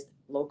realized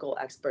local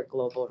expert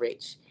global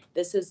reach.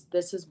 This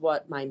is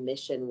what my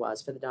mission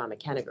was for the Don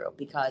McKenna Group,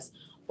 because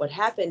what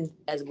happened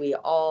as we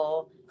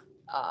all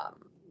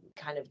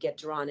kind of get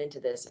drawn into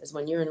this is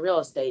when you're in real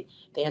estate,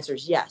 the answer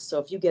is yes. So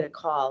if you get a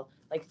call,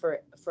 like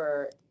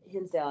for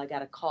Hinsdale, I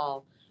got a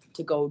call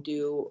to go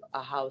do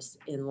a house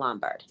in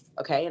Lombard.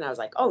 Okay. And I was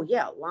like, oh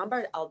yeah,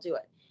 Lombard, I'll do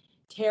it.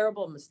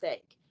 Terrible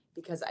mistake,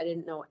 because I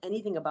didn't know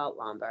anything about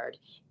Lombard.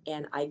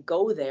 And I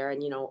go there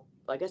and,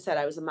 like I said,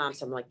 I was a mom.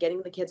 So I'm like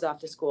getting the kids off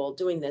to school,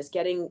 doing this,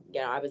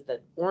 I was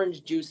the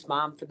orange juice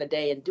mom for the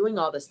day and doing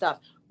all this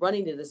stuff,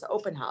 running to this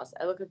open house.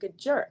 I look like a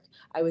jerk.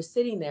 I was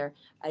sitting there.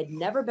 I'd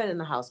never been in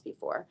the house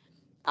before.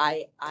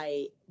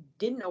 I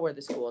didn't know where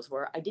the schools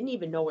were. I didn't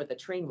even know where the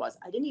train was.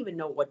 I didn't even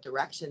know what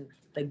direction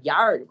the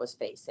yard was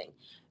facing.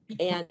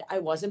 And I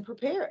wasn't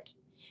prepared.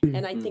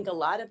 And I think a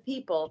lot of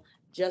people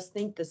just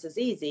think this is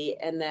easy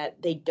and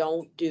that they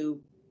don't do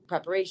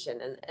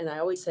preparation. And I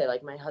always say,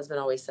 like, my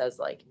husband always says,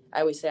 like, I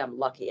always say I'm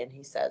lucky. And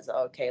he says,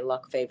 okay,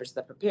 luck favors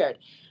the prepared.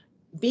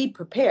 Be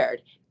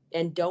prepared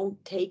and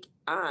don't take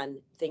on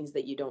things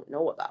that you don't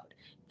know about.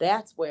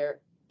 That's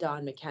where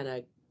Don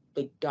McKenna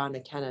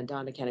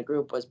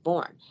Group was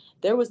born.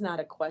 There was not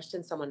a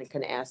question someone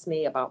can ask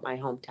me about my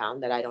hometown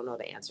that I don't know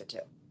the answer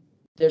to.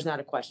 There's not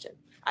a question.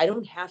 I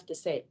don't have to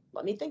say,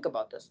 let me think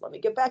about this. Let me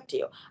get back to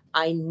you.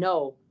 I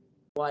know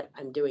what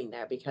I'm doing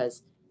there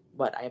because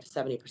I have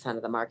 70%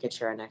 of the market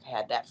share and I've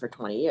had that for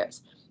 20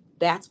 years.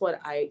 That's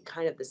what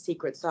the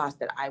secret sauce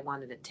that I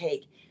wanted to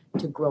take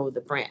to grow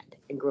the brand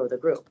and grow the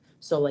group.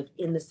 So like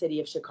in the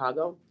city of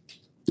Chicago,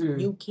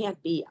 you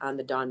can't be on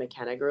the Don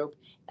McKenna Group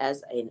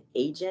as an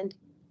agent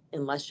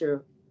unless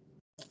you're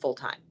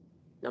full-time,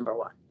 number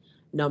one.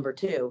 Number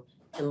two,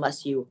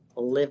 unless you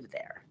live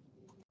there.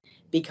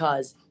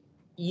 Because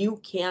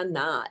you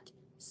cannot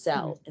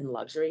sell in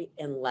luxury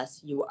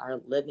unless you are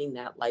living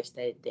that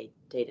lifestyle day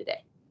to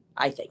day,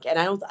 I think. And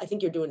I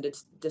think you're doing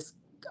this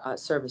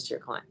service to your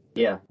client.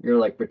 Yeah, you're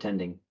like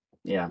pretending.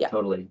 Yeah,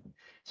 totally.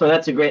 So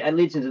that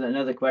leads into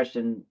another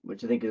question,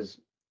 which I think is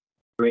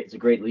great. It's a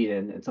great lead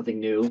in and something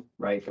new,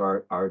 right?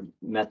 For our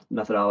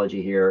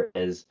methodology here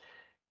is,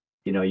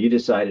 you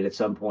decided at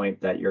some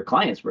point that your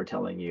clients were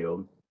telling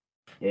you,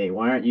 hey,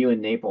 why aren't you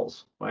in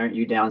Naples? Why aren't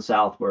you down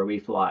south where we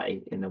fly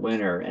in the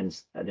winter? And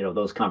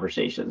those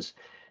conversations.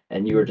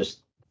 And you were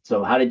just,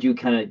 so how did you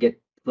kind of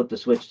flip the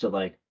switch to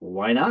like,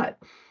 why not?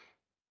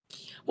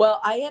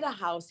 Well, I had a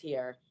house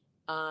here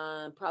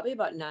probably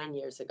about 9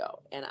 years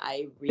ago, and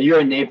you're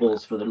in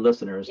Naples for the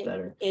listeners that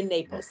are in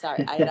Naples.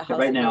 Sorry, I had a house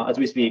right now Naples. As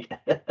we speak.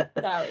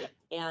 Sorry.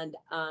 And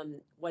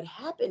what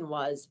happened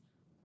was,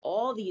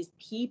 all these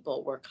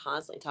people were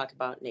constantly talking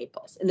about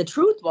Naples. And the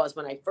truth was,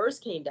 when I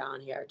first came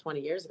down here 20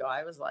 years ago,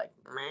 I was like,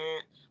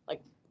 meh.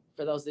 Like,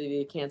 for those of you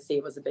who can't see,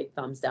 it was a big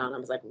thumbs down. I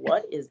was like,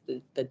 what is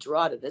the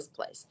draw to this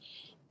place?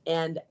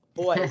 And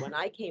boy, when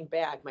I came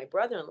back, my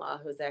brother-in-law,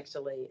 who's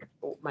actually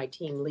my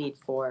team lead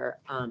for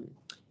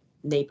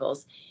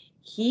Naples,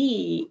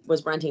 he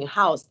was renting a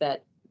house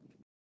that,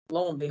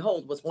 lo and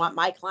behold, was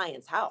my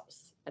client's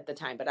house at the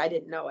time, but I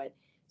didn't know it.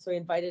 So he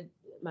invited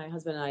my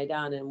husband and I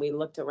down, and we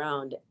looked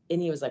around,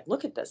 and he was like,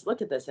 look at this,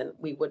 look at this. And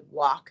we would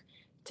walk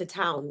to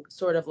town,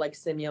 sort of like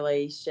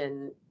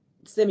simulating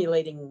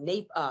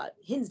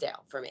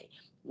Hinsdale for me,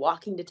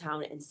 walking to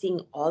town and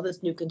seeing all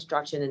this new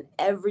construction, and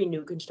every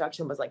new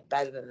construction was like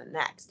better than the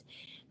next.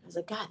 I was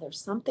like, God, there's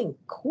something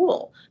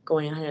cool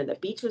going on here. The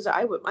beach was,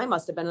 I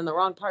must have been in the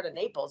wrong part of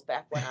Naples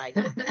back when I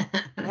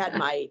had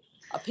my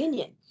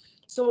opinion.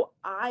 So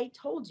I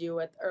told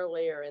you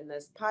earlier in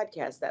this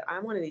podcast that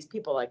I'm one of these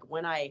people, like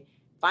when I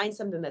find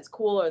something that's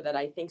cool or that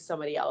I think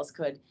somebody else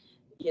could,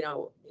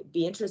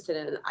 be interested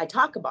in, I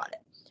talk about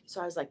it.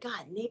 So I was like,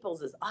 God,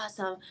 Naples is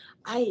awesome.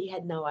 I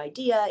had no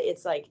idea.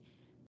 It's like,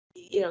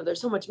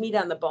 there's so much meat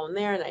on the bone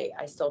there. And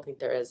I still think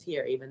there is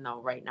here, even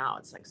though right now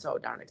it's like so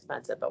darn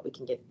expensive, but we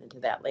can get into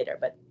that later.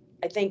 But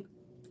I think,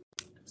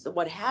 so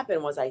what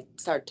happened was I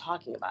started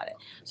talking about it.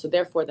 So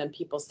therefore, then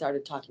people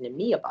started talking to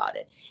me about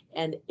it.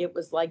 And it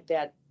was like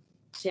that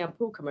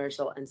shampoo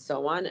commercial, and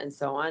so on and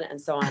so on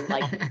and so on.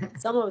 Like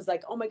someone was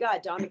like, oh my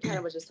God, Dawn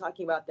McKenna was just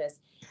talking about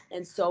this.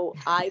 And so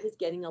I was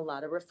getting a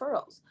lot of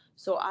referrals.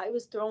 So I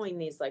was throwing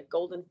these like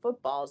golden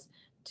footballs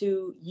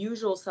to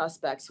usual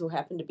suspects who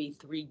happened to be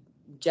 3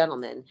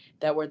 gentlemen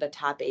that were the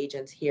top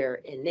agents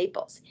here in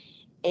Naples.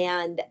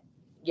 And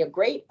you're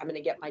great. I'm going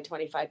to get my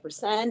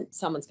 25%.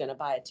 Someone's going to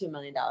buy a $2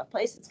 million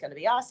place. It's going to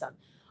be awesome.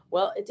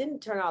 Well, it didn't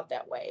turn out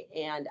that way.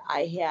 And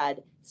I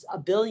had a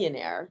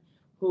billionaire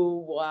who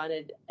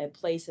wanted a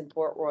place in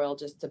Port Royal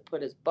just to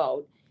put his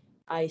boat.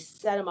 I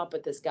set him up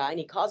with this guy, and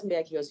he calls me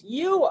back. He goes,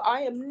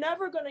 I am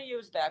never going to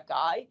use that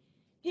guy.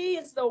 He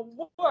is the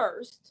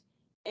worst.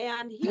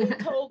 And he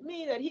told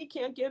me that he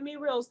can't give me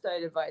real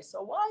estate advice.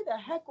 So why the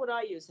heck would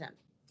I use him?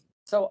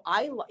 So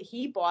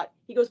he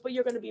goes, but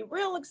you're going to be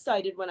real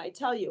excited when I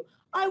tell you,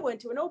 I went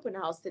to an open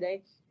house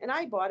today and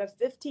I bought a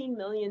 $15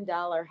 million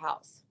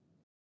house.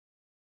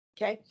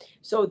 Okay.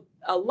 So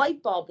a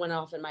light bulb went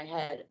off in my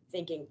head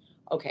thinking,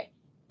 okay,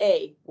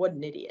 A, what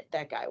an idiot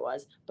that guy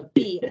was. But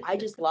B, I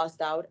just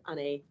lost out on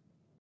a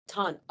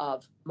ton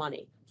of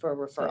money for a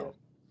referral.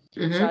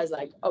 Mm-hmm. So I was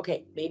like,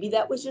 okay, maybe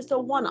that was just a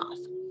one-off.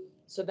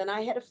 So then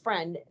I had a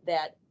friend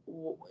that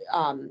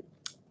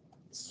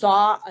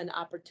saw an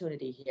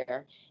opportunity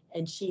here,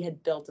 and she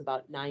had built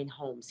about 9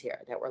 homes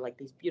here that were like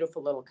these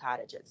beautiful little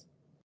cottages.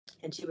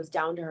 And she was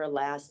down to her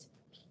last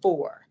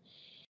 4.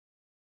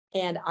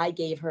 And I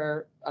gave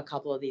her a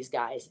couple of these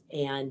guys,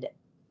 and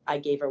I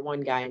gave her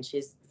one guy, and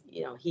she's,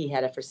 he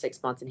had it for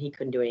 6 months and he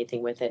couldn't do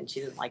anything with it, and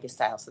she didn't like his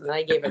style. So then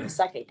I gave her the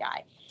second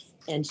guy,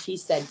 and she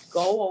said,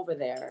 go over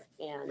there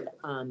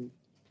and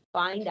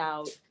find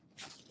out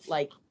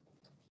like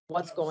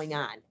what's going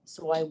on.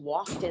 So I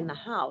walked in the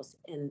house,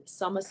 and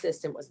some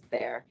assistant was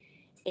there,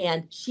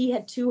 and she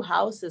had 2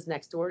 houses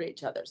next door to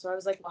each other. So I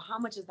was like, well, how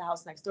much is the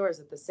house next door? Is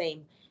it the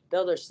same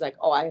builder? She's like,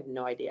 oh, I have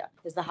no idea.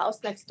 Is the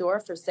house next door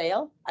for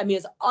sale? I mean,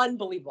 it's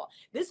unbelievable.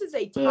 This is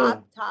a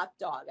top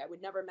dog. I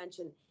would never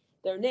mention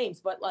their names,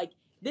 but like,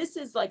 this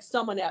is like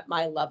someone at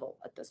my level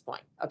at this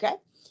point. Okay.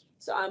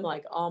 So I'm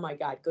like, oh my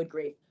God, good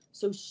grief.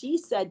 So she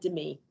said to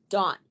me,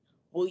 Dawn,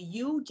 will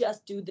you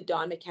just do the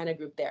Dawn McKenna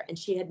group there? And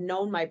she had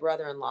known my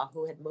brother-in-law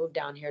who had moved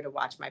down here to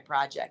watch my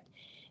project.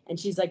 And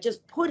she's like,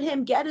 just put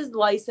him, get his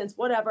license,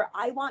 whatever.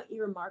 I want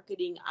your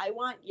marketing. I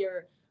want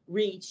your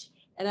reach,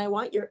 and I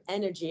want your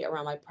energy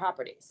around my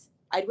properties.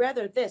 I'd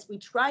rather this. We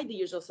tried the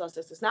usual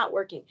suspects. It's not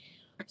working.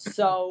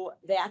 So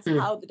that's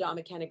how the Dawn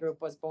McKenna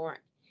group was born.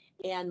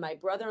 And my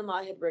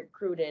brother-in-law had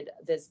recruited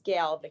this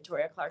gal,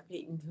 Victoria Clark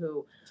Payton,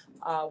 who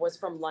was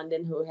from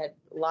London, who had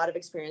a lot of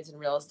experience in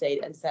real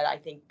estate, and said, I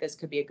think this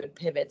could be a good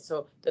pivot.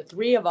 So the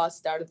 3 of us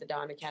started the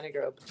Dawn McKenna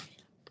group.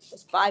 It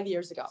was 5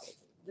 years ago.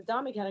 The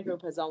Dawn McKenna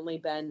group has only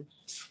been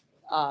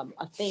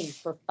a thing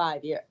for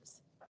 5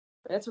 years.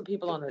 That's what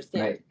people don't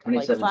understand. Right,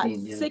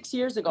 2017. Like 6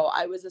 years ago,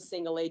 I was a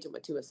single agent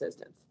with 2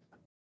 assistants.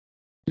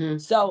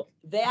 So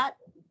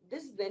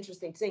this is the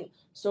interesting thing.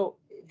 So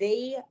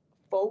they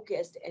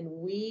focused, and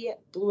we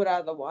blew it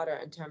out of the water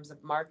in terms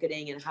of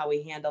marketing and how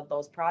we handled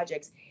those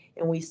projects,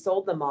 and we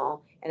sold them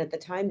all. And at the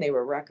time they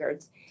were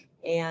records,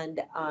 and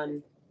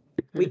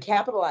we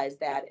capitalized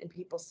that, and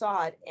people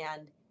saw it,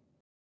 and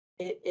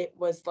it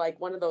was like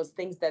one of those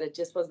things that it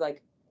just was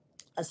like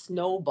a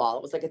snowball.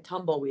 It was like a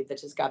tumbleweed that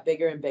just got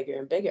bigger and bigger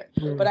and bigger.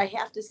 But I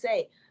have to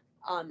say,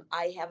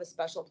 I have a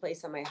special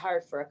place in my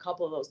heart for a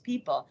couple of those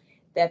people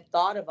that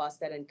thought of us,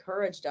 that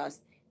encouraged us,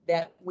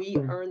 that we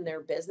earned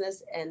their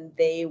business, and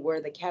they were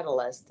the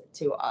catalyst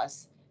to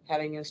us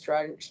having an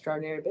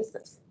extraordinary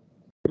business.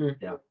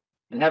 Yeah.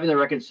 And having the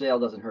record sale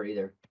doesn't hurt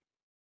either.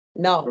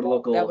 No,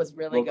 that was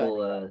really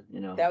good.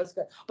 That was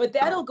good. But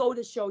that'll go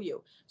to show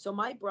you. So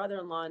my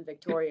brother-in-law and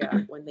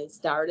Victoria, when they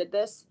started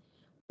this,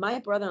 my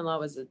brother-in-law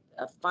was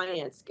a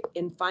finance.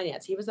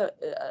 He was a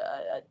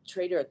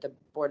trader at the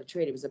Board of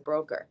Trade. He was a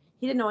broker.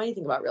 He didn't know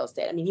anything about real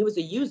estate. I mean, he was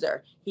a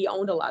user. He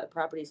owned a lot of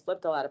properties,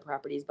 flipped a lot of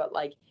properties, but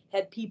like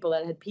had people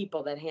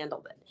that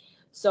handled it.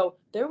 So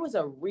there was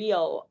a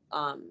real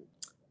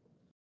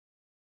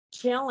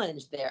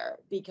challenge there,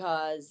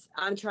 because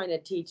I'm trying to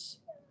teach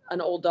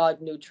an old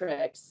dog new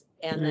tricks,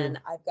 And then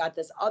I've got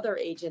this other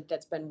agent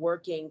that's been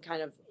working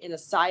kind of in a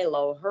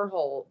silo her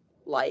whole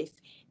life.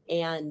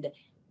 And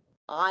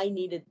I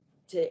needed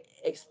to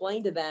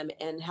explain to them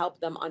and help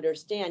them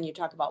understand. You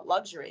talk about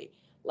luxury,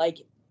 like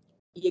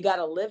you got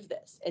to live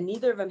this. And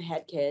neither of them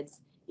had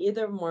kids,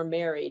 neither of them were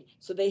married.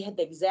 So they had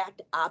the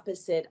exact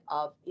opposite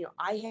of,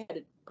 I had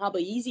it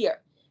probably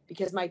easier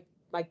because my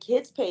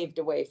kids paved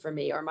the way for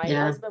me, or my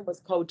husband was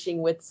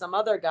coaching with some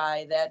other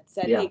guy that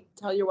said, hey,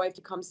 tell your wife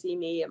to come see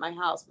me at my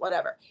house,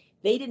 whatever.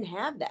 They didn't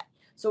have that.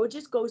 So it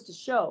just goes to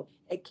show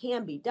it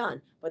can be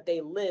done, but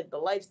they lived the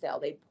lifestyle.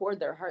 They poured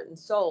their heart and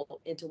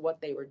soul into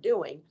what they were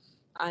doing.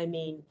 I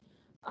mean,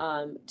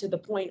 to the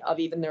point of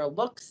even their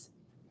looks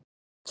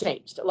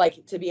changed.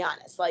 Like, to be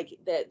honest, like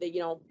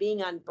the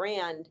being on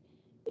brand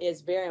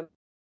is very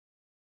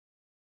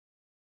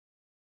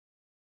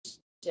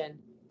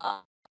important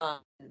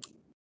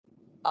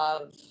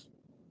of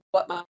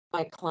what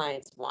my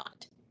clients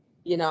want.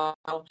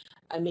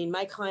 I mean,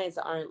 my clients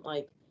aren't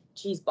like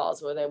cheese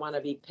balls where they want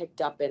to be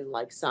picked up in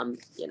like some,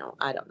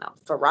 I don't know,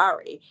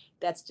 Ferrari.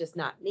 That's just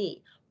not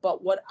me.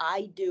 But what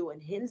I do in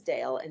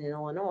Hinsdale and in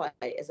Illinois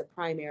is a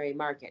primary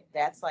market.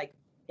 That's like,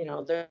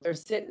 they're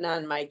sitting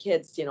on my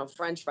kids,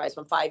 French fries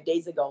from 5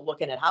 days ago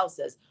looking at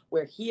houses,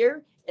 where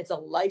here it's a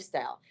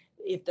lifestyle.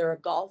 If they're a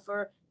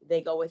golfer,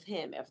 they go with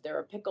him. If they're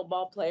a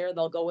pickleball player,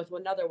 they'll go with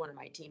another one of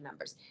my team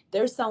members.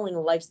 They're selling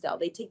a lifestyle.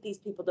 They take these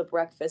people to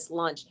breakfast,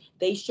 lunch.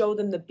 They show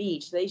them the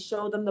beach. They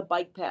show them the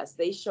bike paths.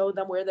 They show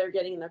them where they're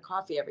getting their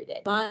coffee every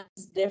day.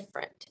 Mine's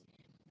different.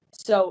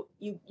 So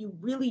you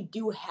really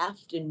do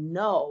have to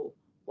know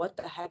what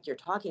the heck you're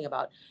talking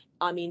about.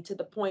 I mean, to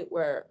the point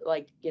where,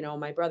 like,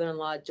 my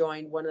brother-in-law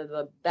joined one of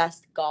the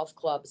best golf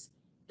clubs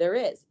there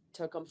is.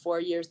 Took him 4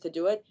 years to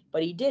do it,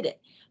 but he did it.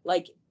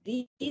 Like,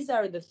 these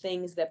are the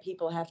things that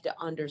people have to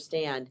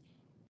understand.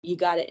 You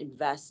got to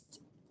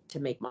invest to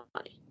make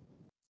money.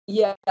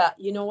 Yeah,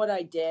 you know what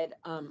I did?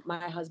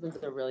 My husband's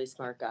a really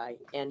smart guy,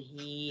 and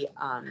he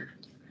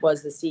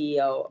was the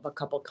CEO of a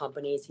couple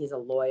companies. He's a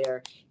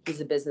lawyer,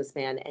 he's a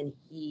businessman, and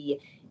he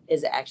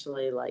is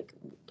actually, like,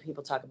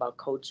 people talk about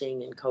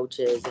coaching and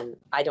coaches, and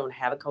I don't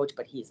have a coach,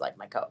 but he's like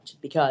my coach,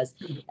 because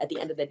at the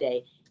end of the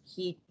day,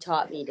 he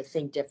taught me to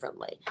think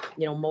differently.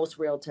 Most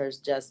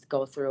realtors just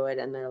go through it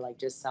and they're like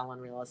just selling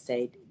real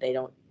estate. They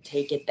don't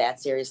take it that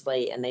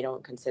seriously, and they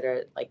don't consider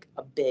it like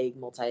a big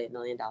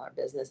multi-million-dollar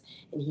business.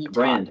 And he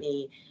taught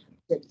me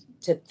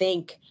to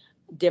think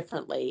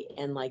differently,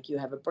 and like, you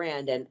have a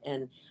brand.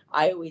 And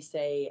I always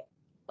say,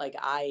 like,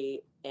 I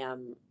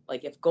am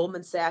like, if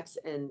Goldman Sachs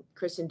and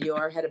Christian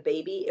Dior had a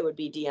baby, it would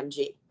be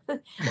DMG.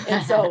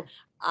 And so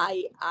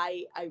I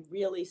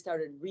really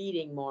started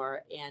reading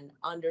more and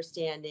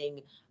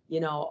understanding,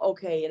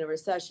 okay, in a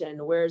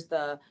recession, where's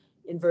the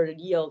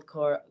inverted yield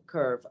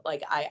curve?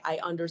 Like, I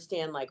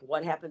understand, like,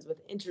 what happens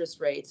with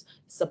interest rates,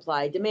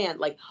 supply, demand,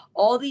 like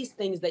all these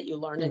things that you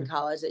learned in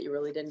college that you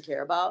really didn't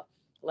care about.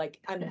 Like,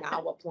 I'm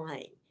now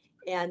applying.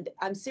 And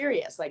I'm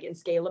serious, like, in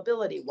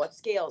scalability, what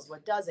scales,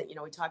 what doesn't.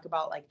 We talk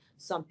about like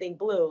something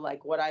blue,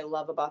 like what I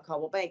love about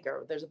Coldwell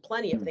Banker. There's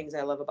plenty of things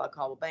I love about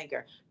Coldwell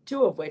Banker,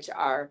 two of which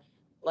are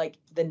like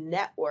the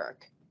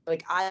network.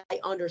 Like, I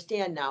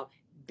understand now,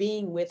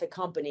 being with a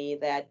company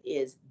that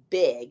is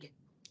big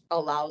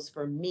allows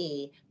for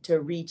me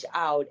to reach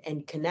out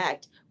and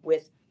connect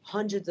with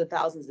hundreds of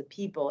thousands of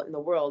people in the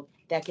world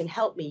that can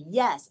help me.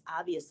 Yes,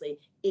 obviously,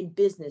 in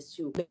business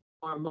to make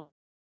more money.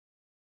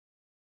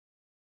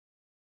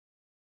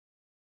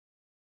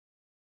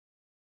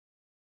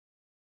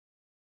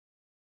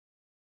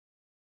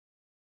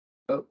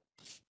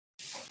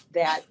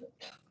 That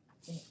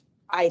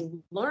I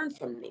learned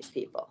from these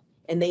people,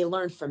 and they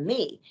learned from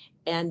me,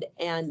 and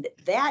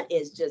that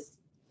is just,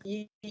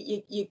 you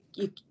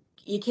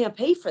can't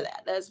pay for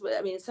that. That's what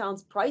I mean. It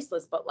sounds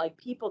priceless, but like,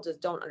 people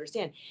just don't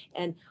understand.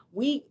 And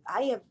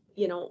I have,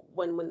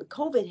 when the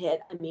COVID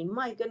hit, I mean,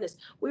 my goodness,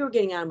 we were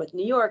getting on with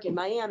New York and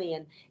Miami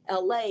and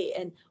LA,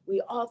 and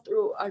we all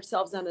threw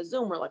ourselves on a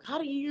Zoom. We're like, how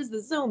do you use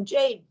the Zoom?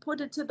 Jade,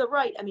 put it to the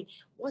right. I mean,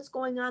 what's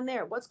going on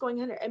there? What's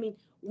going on there? I mean,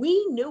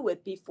 we knew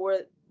it before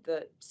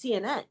the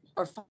CNN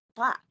or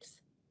Fox.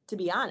 To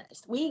be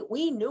honest,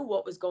 we knew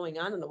what was going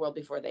on in the world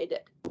before they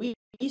did. We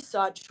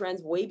saw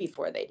trends way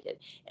before they did.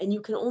 And you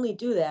can only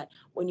do that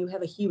when you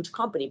have a huge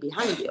company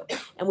behind you.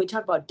 And we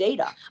talk about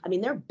data. I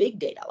mean, they're big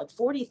data, like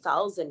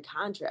 40,000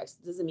 contracts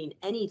doesn't mean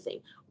anything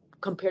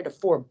compared to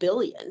 4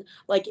 billion.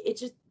 Like,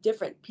 it's just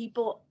different.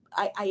 People,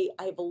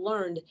 I've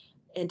learned,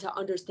 and to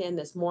understand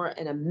this more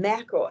in a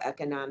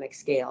macroeconomic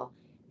scale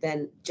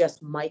than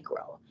just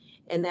micro.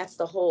 And that's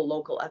the whole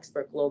local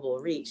expert global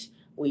reach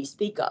we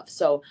speak of.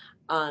 So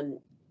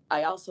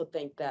I also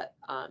think that,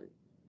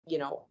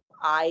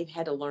 I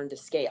had to learn to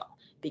scale,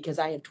 because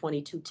I have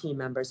 22 team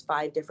members,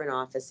 5 different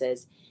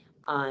offices,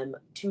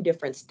 2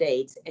 different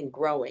states, and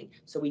growing.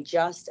 So we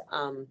just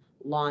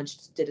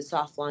did a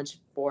soft launch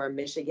for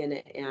Michigan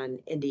and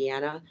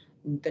Indiana,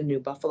 the new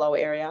Buffalo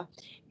area.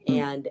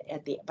 And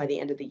by the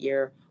end of the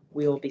year,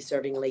 we will be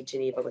serving Lake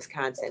Geneva,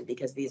 Wisconsin,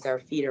 because these are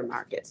feeder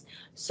markets.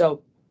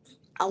 So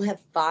I'll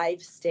have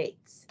 5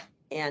 states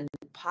and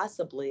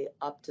possibly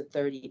up to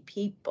 30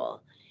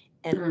 people.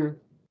 And Mm.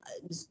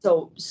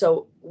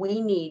 so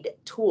we need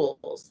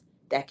tools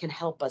that can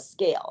help us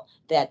scale,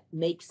 that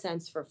make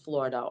sense for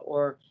Florida,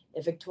 or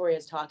if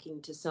Victoria's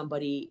talking to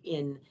somebody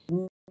in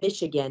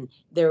Michigan,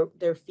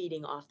 they're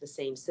feeding off the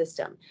same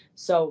system.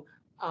 So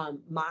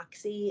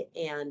Moxie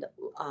and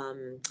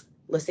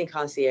Listing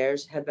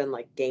Concierge have been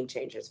like game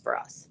changers for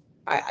us.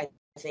 I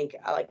think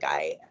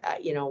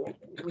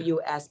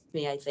you asked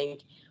me, I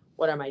think,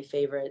 what are my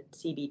favorite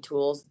CB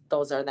tools?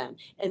 Those are them.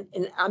 And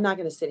I'm not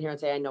going to sit here and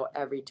say I know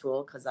every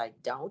tool, because I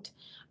don't.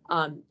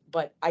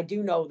 But I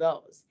do know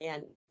those.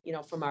 And,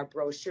 from our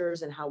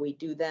brochures and how we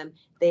do them,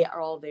 they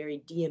are all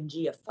very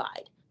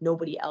DMG-ified.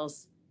 Nobody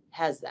else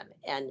has them.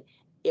 And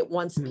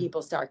once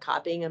people start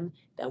copying them,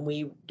 then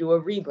we do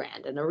a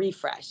rebrand and a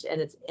refresh,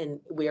 and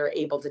we are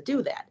able to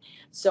do that.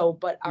 So,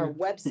 but our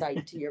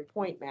website, to your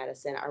point,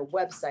 Madison, our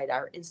website,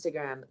 our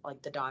Instagram,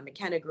 like the Dawn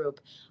McKenna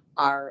group,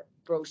 our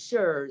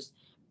brochures,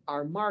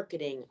 our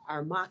marketing,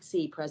 our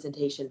Moxie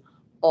presentation,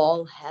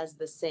 all has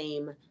the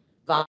same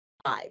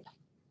vibe,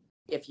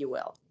 if you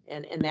will.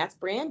 And that's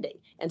branding.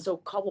 And so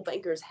Coldwell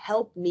Bankers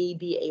help me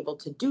be able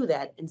to do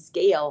that and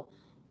scale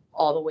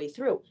all the way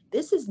through.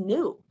 This is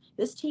new.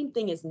 This team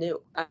thing is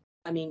new.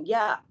 I mean,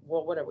 yeah,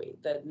 well, what are we?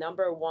 The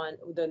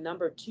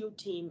number 2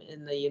 team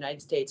in the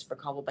United States for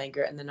Coldwell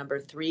Banker, and the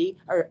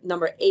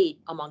number 8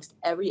 amongst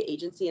every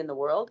agency in the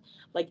world.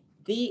 Like,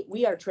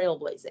 we are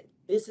trailblazing.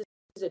 This is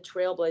a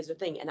trailblazer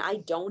thing. And I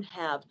don't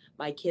have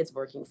my kids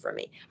working for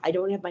me. I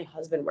don't have my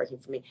husband working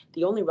for me.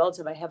 The only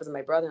relative I have is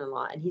my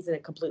brother-in-law, and he's in a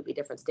completely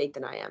different state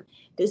than I am.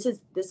 This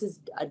is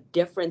a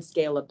different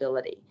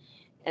scalability.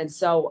 And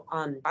so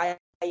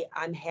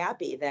I'm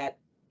happy that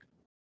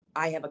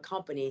I have a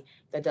company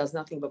that does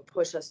nothing but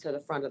push us to the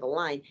front of the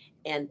line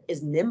and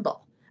is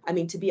nimble. I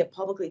mean, to be a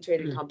publicly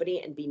traded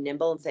company and be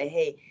nimble and say,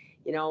 hey,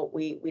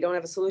 we don't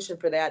have a solution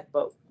for that,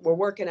 but we're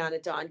working on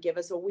it, Dawn. Give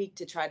us a week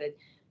to try to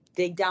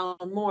dig down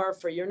more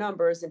for your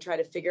numbers and try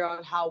to figure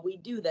out how we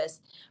do this.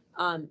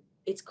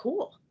 It's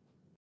cool.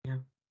 Yeah.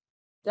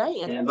 Did I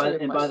answer your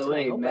question? And by the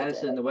way,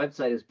 Madison, the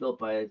website is built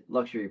by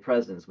Luxury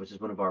Presence, which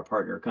is one of our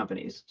partner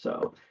companies.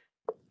 So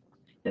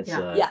it's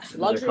yes,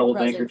 Luxury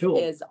Coldwell Banker Presence tool.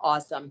 is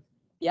awesome.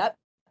 Yep.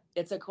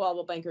 It's a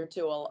Coldwell Banker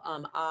tool.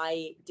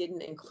 I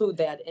didn't include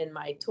that in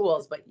my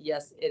tools, but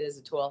yes, it is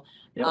a tool.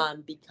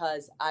 Yep.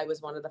 Because I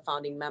was one of the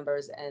founding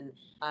members and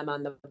I'm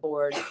on the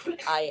board.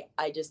 I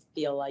just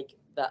feel like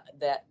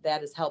that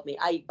has helped me.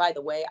 By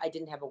the way, I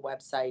didn't have a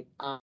website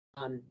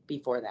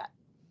before that.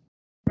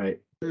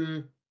 Right.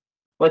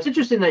 Well, it's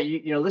interesting that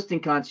Listing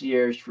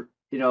Concierge,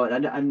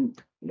 and I'm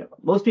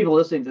most people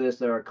listening to this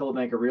that are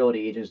Coldwell Banker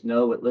Realty agents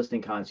know what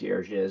Listing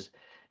Concierge is.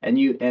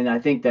 And I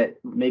think that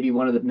maybe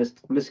one of the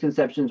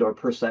misconceptions or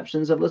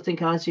perceptions of Listing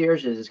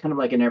Concierge is it's kind of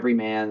like an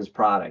everyman's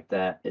product,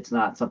 that it's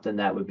not something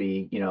that would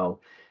be,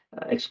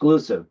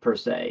 exclusive per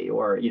se,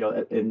 or,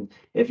 and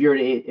if you're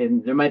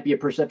and there might be a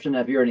perception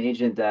that if you're an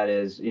agent that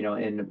is,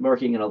 in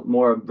working in a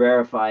more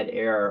verified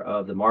area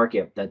of the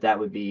market, that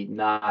would be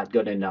not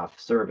good enough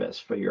service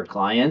for your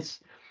clients.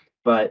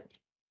 But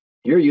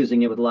you're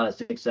using it with a lot of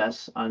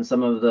success on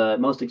some of the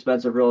most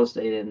expensive real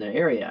estate in the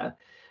area.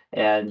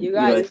 And you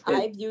guys,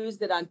 I've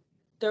used it on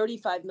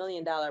 $35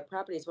 million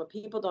properties. What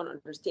people don't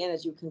understand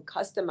is you can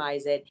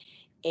customize it.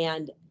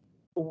 And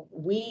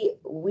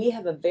we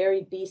have a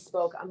very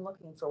bespoke, I'm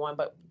looking for one,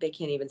 but they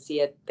can't even see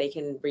it. They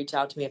can reach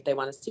out to me if they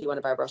want to see one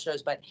of our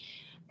brochures. But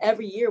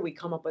every year we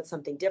come up with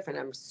something different.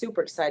 I'm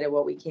super excited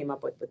what we came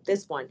up with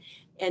this one.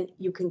 And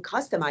you can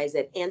customize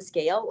it and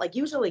scale. Like,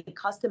 usually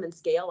custom and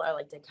scale are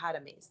like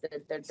dichotomies.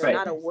 They're right.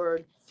 Not a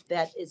word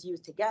that is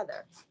used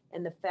together.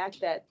 And the fact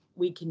that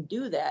we can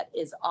do that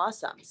is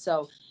awesome.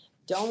 So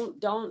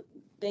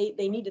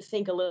they need to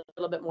think a little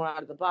bit more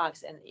out of the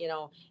box. And,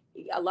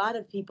 a lot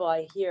of people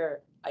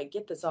I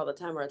get this all the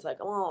time where it's like,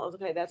 oh,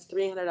 okay, that's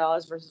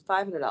 $300 versus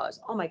 $500.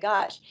 Oh my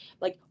gosh.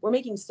 Like, we're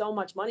making so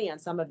much money on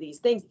some of these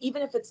things,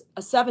 even if it's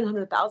a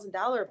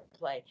 $700,000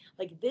 play.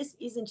 Like, this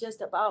isn't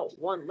just about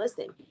one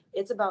listing.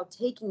 It's about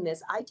taking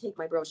this. I take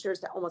my brochures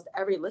to almost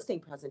every listing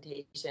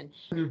presentation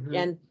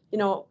and,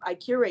 I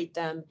curate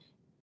them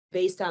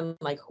based on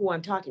like who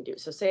I'm talking to.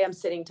 So say I'm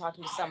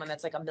talking to someone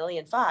that's like $1.5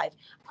 million.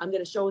 I'm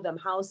going to show them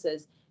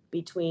houses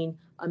between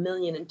 $1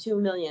 million and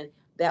 $2 million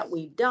that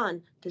we've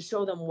done to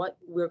show them what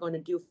we're going to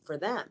do for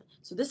them.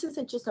 So this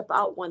isn't just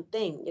about one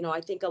thing.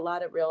 I think a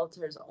lot of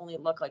realtors only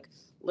look like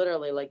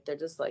literally like they're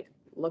just like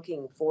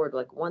looking forward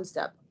like one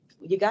step.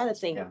 You got to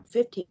think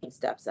 15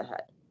 steps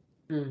ahead.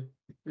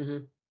 Mm-hmm.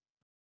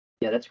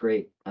 Yeah, that's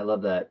great. I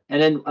love that.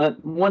 And then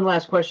one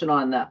last question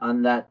on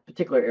that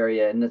particular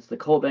area, and that's the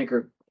Coldwell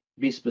Banker,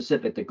 be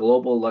specific, the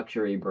global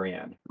luxury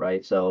brand,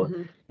 right? So,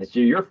 so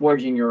you're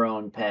forging your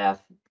own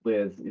path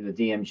with the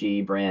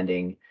DMG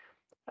branding.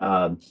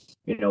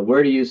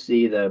 Where do you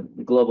see the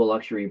global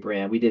luxury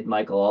brand? We did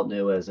Michael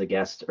Altnew as a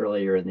guest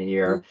earlier in the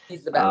year.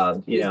 He's the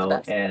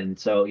best. And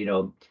so,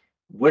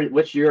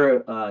 what's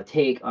your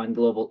take on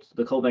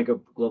the Coldwell Banker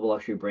Global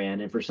Luxury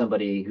brand, and for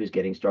somebody who's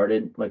getting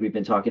started, like we've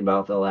been talking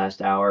about for the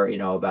last hour,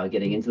 about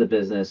getting into the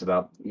business,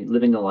 about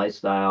living the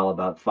lifestyle,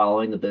 about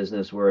following the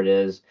business where it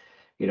is,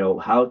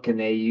 how can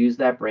they use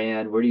that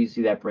brand? Where do you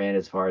see that brand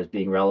as far as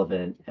being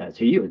relevant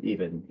to you,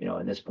 even,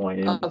 at this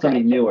point, and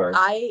somebody newer?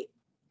 I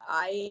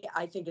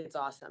think it's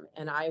awesome,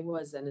 and I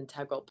was an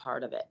integral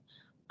part of it.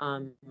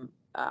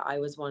 I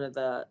was one of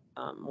the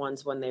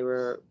ones when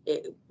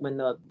when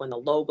the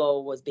logo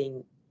was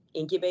being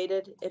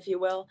incubated, if you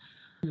will.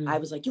 I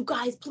was like, you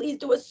guys, please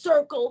do a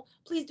circle,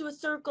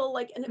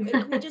 like, and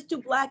can we just do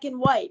black and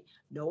white?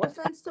 No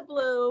offense to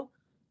blue,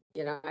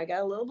 I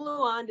got a little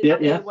blue on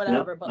today,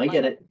 whatever, but I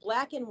get it.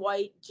 Black and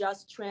white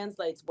just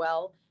translates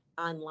well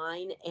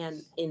online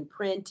and in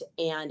print,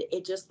 and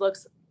it just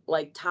looks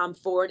like Tom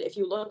Ford. If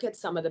you look at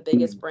some of the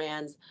biggest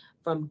brands,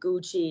 from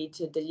Gucci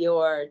to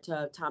Dior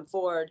to Tom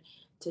Ford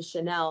to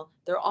Chanel,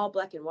 they're all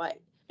black and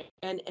white,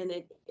 and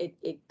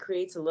it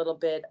creates a little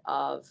bit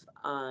of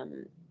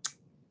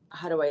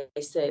how do I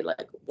say,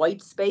 like,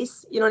 white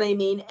space, you know what I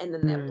mean? And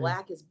then that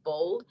black is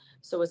bold,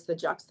 so it's the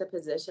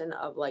juxtaposition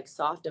of like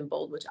soft and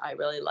bold, which I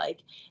really like.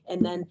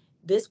 And then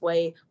this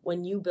way,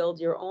 when you build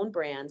your own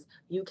brands,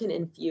 you can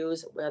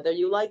infuse whether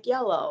you like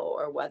yellow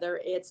or whether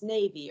it's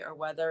navy or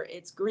whether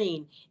it's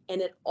green,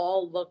 and it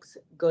all looks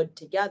good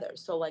together.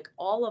 So like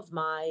all of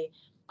my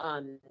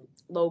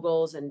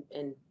logos and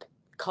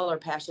color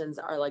passions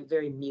are like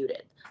very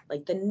muted,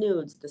 like the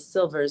nudes, the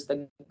silvers,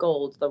 the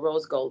golds, the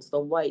rose golds, the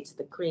whites,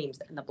 the creams,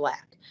 and the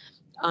black.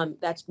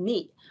 That's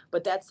me,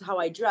 but that's how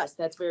I dress.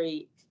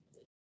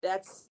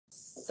 That's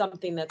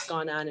something that's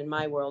gone on in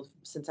my world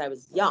since I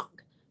was young.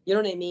 You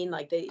know what I mean?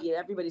 Like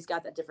everybody's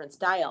got that different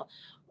style.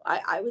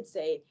 I would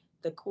say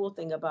the cool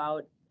thing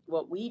about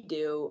what we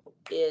do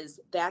is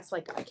that's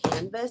like a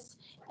canvas,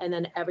 and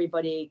then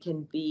everybody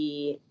can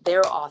be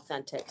their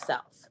authentic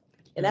self.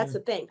 And that's the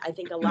thing. I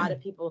think a lot of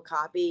people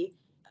copy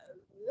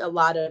a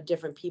lot of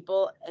different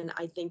people, and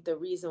I think the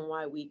reason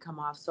why we come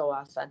off so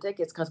authentic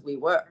is because we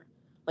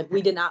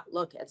did not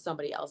look at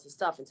somebody else's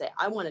stuff and say,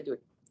 I want to do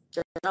it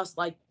just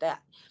like that.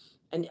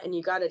 And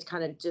you got to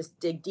kind of just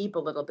dig deep a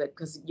little bit,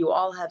 because you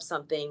all have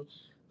something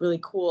really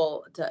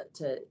cool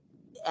to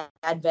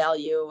add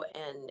value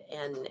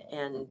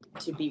and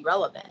to be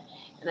relevant.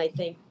 And I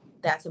think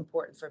that's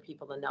important for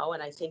people to know.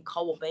 And I think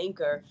Coldwell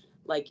Banker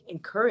like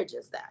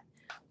encourages that.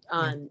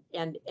 And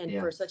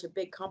for such a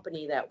big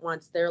company that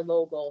wants their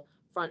logo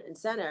front and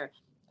center,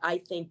 I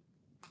think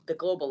the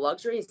Global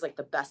Luxury is like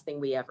the best thing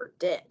we ever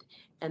did.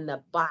 And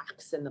the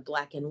box and the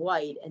black and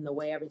white and the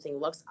way everything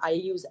looks, I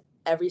use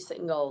every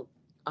single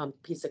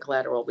piece of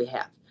collateral we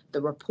have.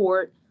 The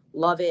report,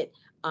 love it.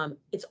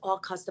 It's all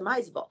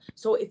customizable.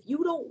 So if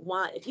you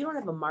don't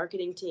have a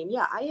marketing team,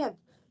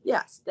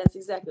 yes, that's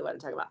exactly what I'm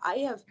talking about. I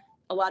have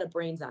a lot of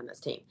brains on this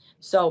team.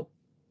 So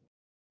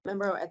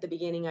remember at the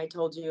beginning, I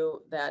told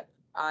you that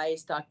I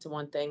stuck to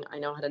one thing. I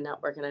know how to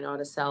network and I know how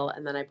to sell.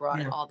 And then I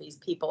brought all these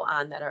people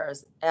on that are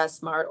as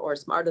smart or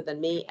smarter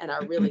than me and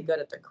are really good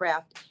at their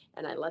craft,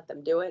 and I let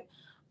them do it.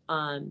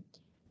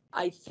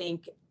 I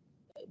think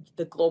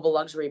the Global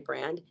Luxury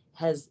brand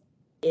has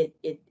it.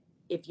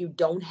 If you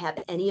don't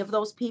have any of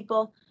those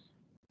people,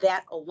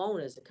 that alone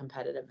is a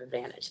competitive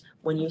advantage.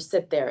 When you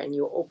sit there and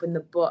you open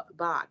the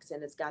box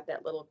and it's got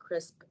that little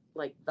crisp,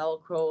 like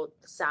Velcro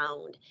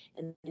sound,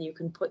 and you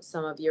can put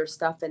some of your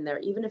stuff in there,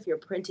 even if you're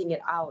printing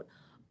it out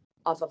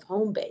off of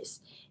Homebase,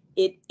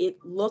 it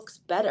looks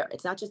better.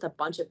 It's not just a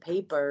bunch of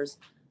papers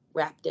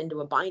wrapped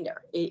into a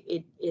binder.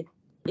 It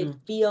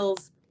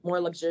feels more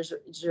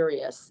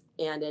luxurious,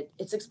 and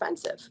it's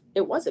expensive.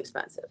 It was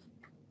expensive.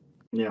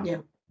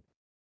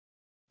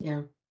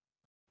 Yeah.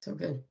 So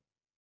good.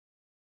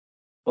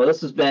 Well,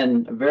 this has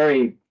been a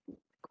very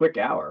quick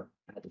hour,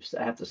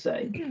 I have to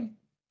say.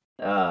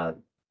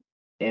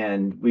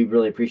 And we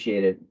really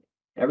appreciated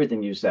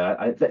everything you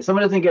said.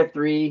 Someone doesn't get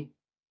 3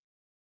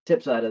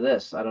 tips out of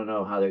this. I don't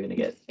know how they're going to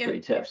get 3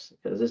 tips,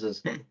 because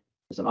there's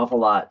an awful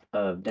lot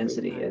of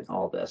density in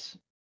all this.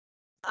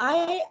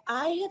 I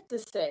have to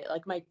say,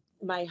 like,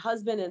 my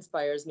husband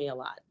inspires me a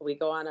lot. We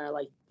go on our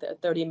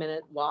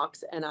 30-minute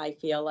walks, and I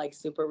feel like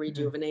super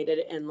rejuvenated,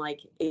 and like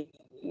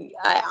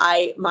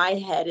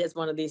my head is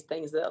one of these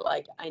things that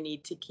like I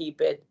need to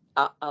keep it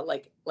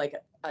like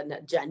an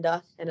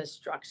agenda and a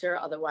structure.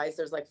 Otherwise,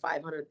 there's like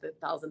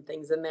 500,000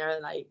 things in there,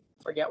 and I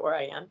forget where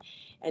I am.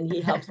 And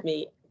he helps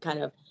me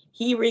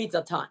he reads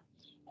a ton,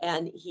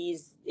 and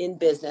he's in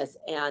business,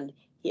 and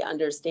he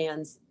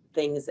understands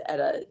things at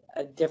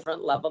a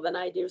different level than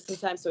I do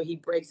sometimes. So he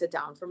breaks it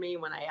down for me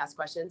when I ask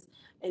questions,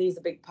 and he's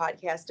a big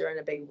podcaster and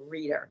a big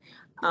reader.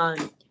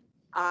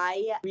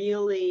 I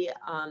really,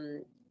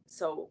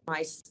 so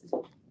my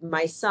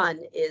son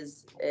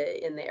is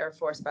in the Air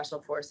Force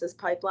Special Forces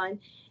pipeline,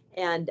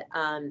 and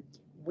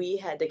we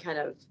had to kind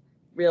of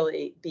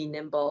really be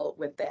nimble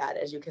with that,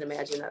 as you can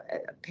imagine,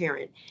 a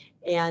parent.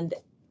 And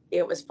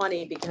it was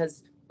funny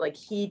because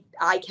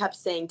I kept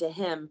saying to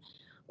him,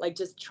 Like,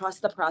 just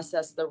trust the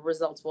process. The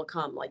results will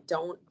come. Like,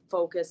 don't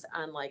focus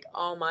on like,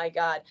 oh my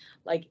God,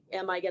 like,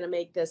 am I going to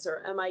make this,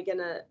 or am I going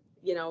to,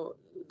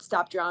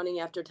 stop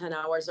drowning after 10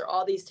 hours, or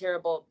all these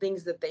terrible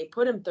things that they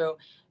put him through.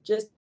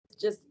 Just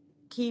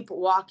keep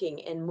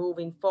walking and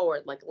moving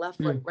forward, like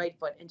left foot, right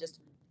foot, and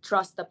just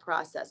trust the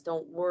process.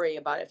 Don't worry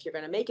about if you're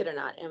going to make it or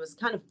not. And it was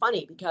kind of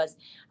funny because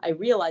I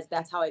realized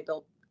that's how I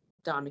built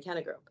Dawn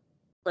McKenna Group,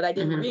 but I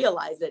didn't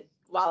realize it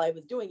while I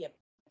was doing it.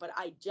 But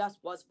I just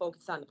was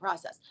focused on the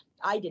process.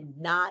 I did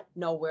not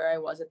know where I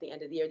was at the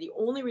end of the year. The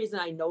only reason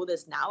I know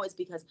this now is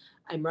because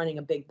I'm running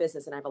a big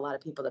business and I have a lot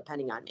of people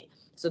depending on me.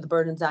 So the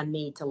burden's on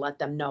me to let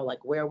them know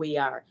like where we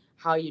are,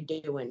 how you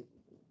doing,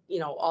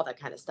 all that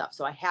kind of stuff.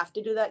 So I have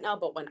to do that now.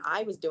 But when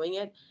I was doing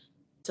it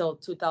till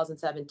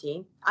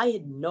 2017, I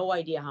had no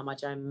idea how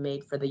much I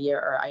made for the year,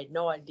 or I had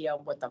no idea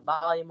what the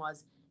volume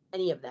was,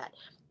 any of that.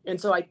 And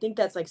so I think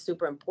that's like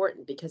super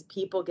important, because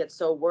people get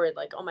so worried,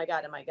 like, oh my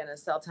God, am I going to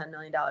sell $10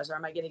 million, or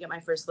am I going to get my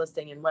first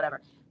listing and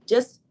whatever?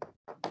 Just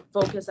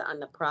focus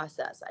on the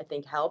process, I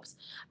think helps.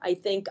 I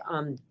think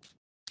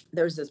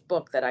there's this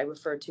book that I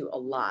refer to a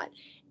lot,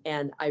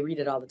 and I read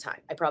it all the time.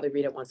 I probably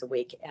read it once a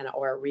week,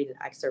 or read an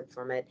excerpt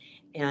from it.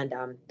 And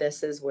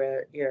this is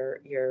where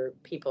your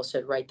people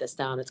should write this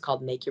down. It's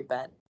called Make Your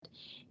Bed.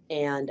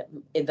 And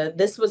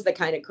this was the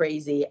kind of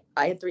crazy.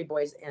 I had 3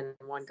 boys and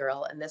 1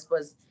 girl, and this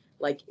was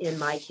like in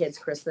my kids'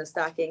 Christmas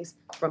stockings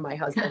from my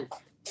husband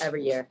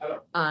every year.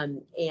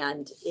 And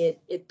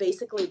it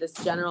basically, this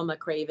General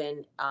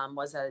McCraven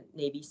was a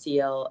Navy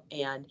SEAL,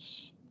 and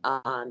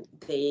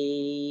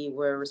they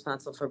were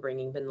responsible for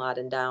bringing bin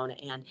Laden down.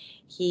 And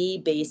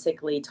he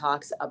basically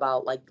talks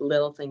about like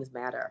little things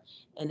matter,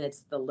 and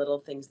it's the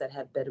little things that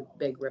have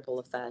big ripple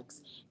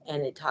effects.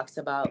 And it talks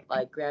about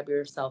like, grab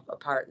yourself a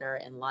partner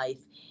in life,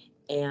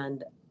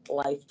 and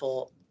life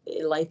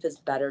is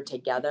better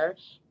together.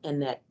 And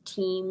that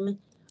team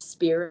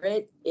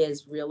spirit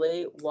is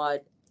really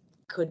what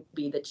could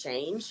be the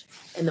change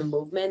in the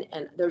movement.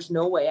 And there's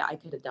no way I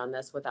could have done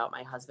this without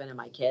my husband and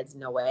my kids.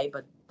 No way.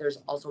 But there's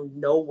also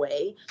no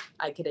way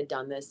I could have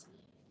done this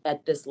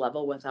at this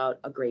level without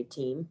a great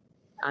team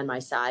on my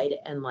side.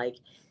 And like,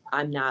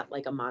 I'm not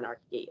like a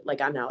monarchy.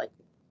 Like, I'm not like,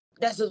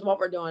 this is what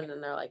we're doing.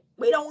 And they're like,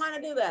 we don't want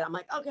to do that. I'm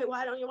like, okay,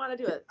 why don't you want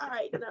to do it? All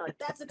right. And they're like,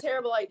 that's a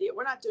terrible idea.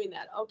 We're not doing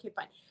that. Okay,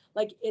 fine.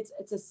 Like, it's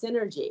a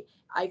synergy.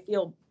 I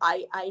feel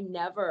I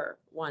never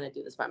want to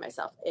do this by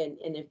myself. And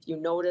if you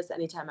notice,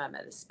 anytime I'm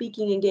at a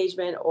speaking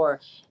engagement or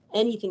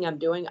anything I'm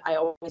doing, I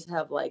always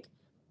have like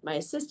my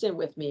assistant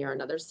with me, or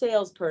another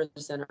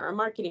salesperson, or a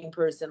marketing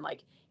person.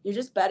 Like, you're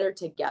just better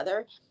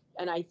together.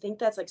 And I think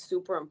that's like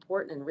super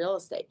important in real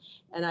estate.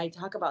 And I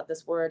talk about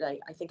this word, I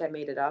think I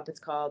made it up. It's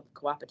called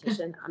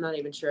coopetition. I'm not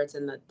even sure it's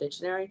in the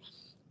dictionary,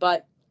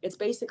 but it's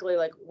basically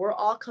like, we're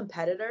all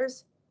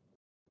competitors,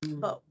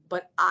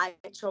 but I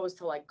chose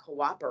to like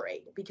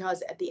cooperate,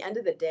 because at the end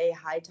of the day,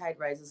 high tide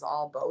rises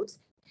all boats.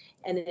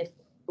 And if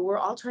we're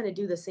all trying to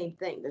do the same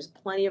thing, there's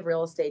plenty of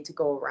real estate to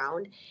go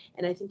around.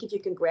 And I think if you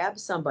can grab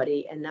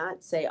somebody and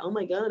not say, oh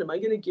my God, am I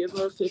going to give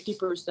her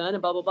 50%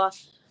 and blah, blah, blah.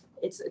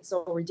 It's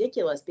so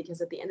ridiculous,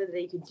 because at the end of the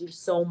day, you can do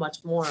so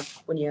much more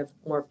when you have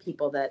more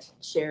people that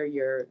share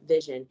your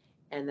vision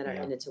and that are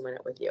in it to win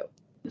it with you.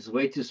 It's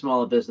way too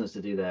small a business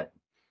to do that.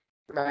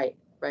 Right.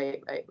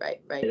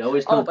 It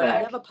always comes back. I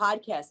have a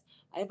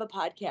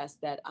podcast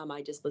that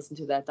I just listened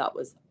to that I thought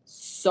was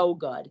so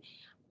good.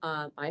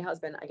 I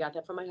got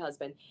that from my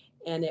husband,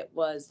 and it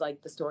was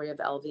like the story of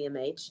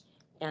LVMH.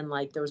 And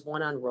like, there was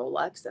one on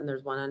Rolex and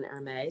there's one on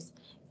Hermes,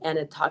 and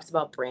it talks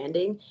about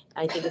branding.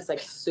 I think it's like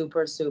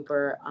super,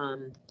 super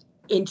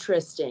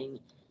interesting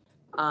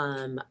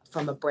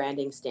from a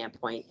branding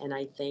standpoint. And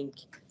I think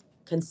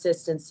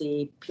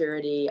consistency,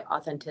 purity,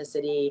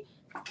 authenticity,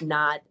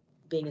 not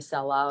being a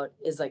sellout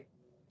is like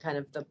kind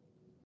of the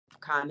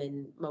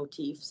common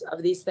motifs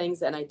of these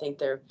things. And I think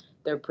they're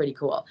pretty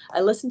cool.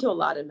 I listen to a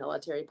lot of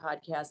military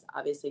podcasts,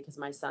 obviously, because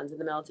my son's in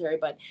the military,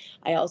 but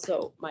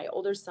my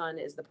older son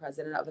is the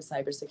president of a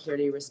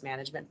cybersecurity risk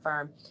management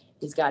firm.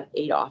 He's got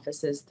 8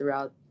 offices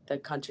throughout the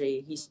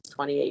country. He's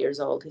 28 years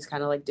old. He's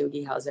kind of like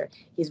Doogie Howser.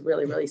 He's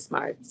really, really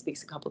smart,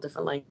 speaks a couple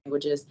different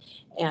languages.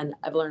 And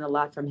I've learned a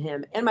lot from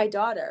him. And my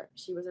daughter,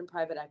 she was in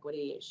private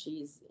equity.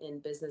 She's in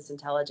business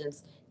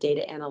intelligence,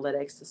 data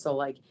analytics. So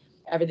like,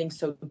 everything's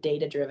so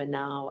data driven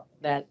now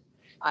that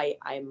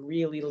I'm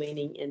really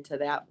leaning into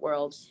that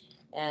world.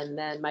 And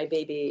then my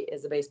baby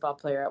is a baseball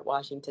player at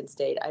Washington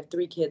State. I have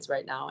 3 kids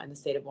right now in the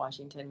state of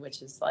Washington,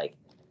 which is like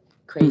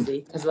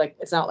crazy, because like,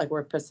 it's not like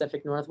we're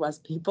Pacific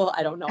Northwest people.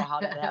 I don't know how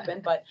that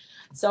happened. But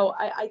so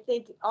I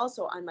think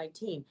also on my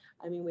team,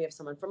 I mean, we have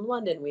someone from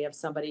London, we have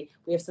some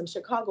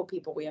Chicago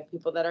people, we have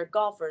people that are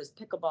golfers,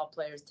 pickleball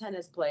players,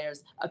 tennis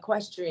players,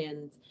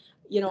 equestrians,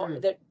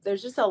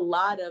 there's just a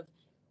lot of,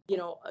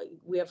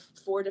 we have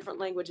 4 different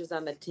languages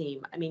on the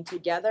team. I mean,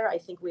 together, I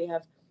think we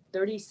have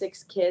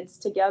 36 kids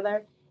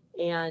together,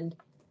 and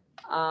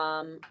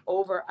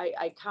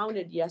I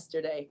counted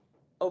yesterday,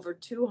 over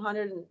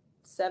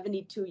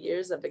 272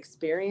 years of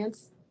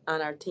experience on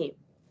our team.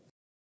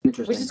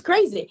 Interesting. which is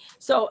crazy.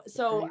 So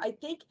I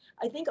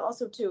think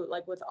also too,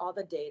 like with all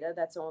the data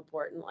that's so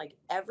important, like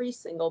every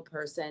single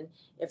person,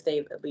 if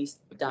they've at least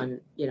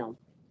done,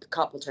 a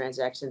couple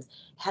transactions,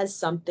 has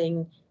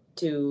something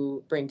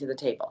to bring to the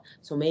table.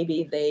 So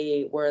maybe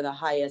they were the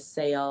highest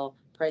sale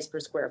price per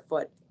square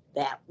foot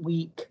that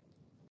week,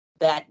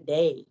 that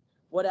day,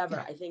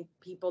 whatever. I think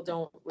people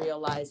don't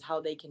realize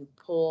how they can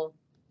pull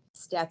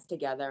stats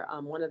together.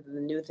 One of the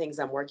new things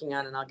I'm working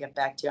on, and I'll get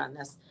back to you on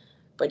this,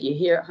 but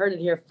heard it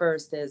here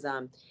first, is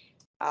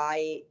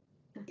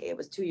it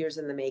was 2 years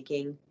in the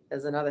making.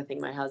 There's another thing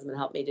my husband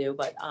helped me do,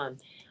 but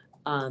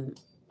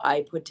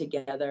I put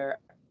together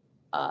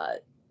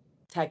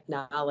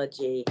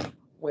technology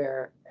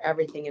where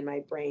everything in my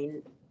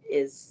brain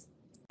is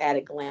at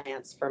a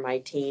glance for my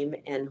team,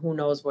 and who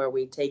knows where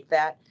we take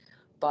that.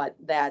 But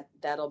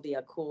that'll be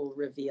a cool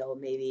reveal.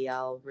 Maybe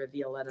I'll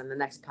reveal it on the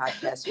next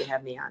podcast you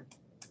have me on.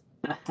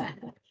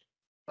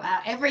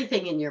 Wow,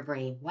 everything in your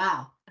brain.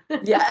 Wow.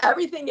 Yeah,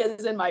 everything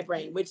is in my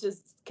brain,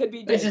 could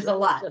be dangerous. Which is a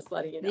lot. Just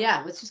letting you know.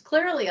 Yeah, which is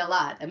clearly a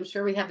lot. I'm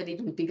sure we haven't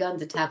even begun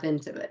to tap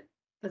into it.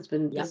 This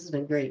has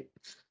been great.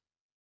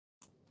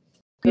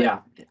 Good. Yeah,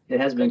 it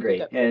has been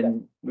great.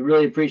 And we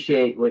really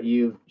appreciate what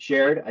you've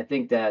shared. I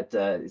think that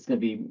it's going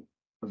to be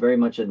very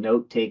much a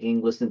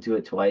note-taking, listen to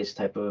it twice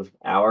type of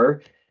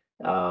hour.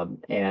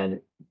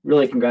 And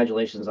really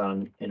congratulations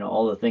on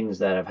all the things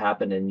that have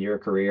happened in your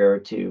career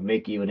to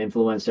make you an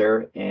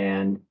influencer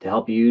and to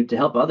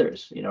help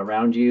others,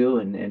 around you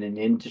and in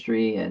the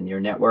industry and your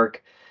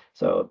network.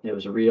 So it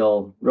was a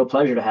real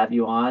pleasure to have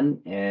you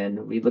on, and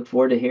we look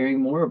forward to hearing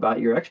more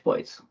about your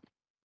exploits.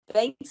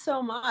 Thanks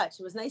so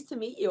much. It was nice to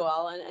meet you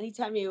all. And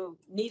anytime you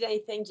need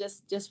anything,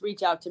 just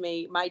reach out to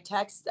me. My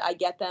texts, I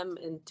get them,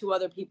 and 2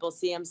 other people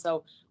see them,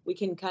 so we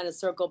can kind of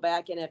circle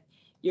back. And if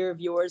your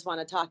viewers want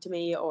to talk to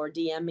me or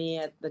DM me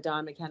at the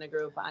Dawn McKenna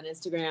Group on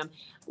Instagram,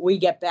 we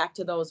get back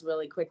to those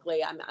really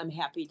quickly. I'm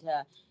happy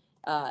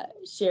to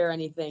share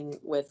anything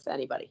with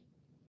anybody.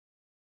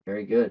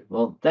 Very good.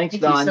 Well, thanks,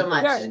 Thank Dawn. you so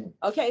much. Sure.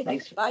 Okay.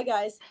 Thanks. Bye,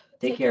 guys.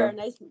 Take care.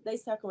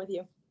 Nice talking with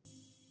you.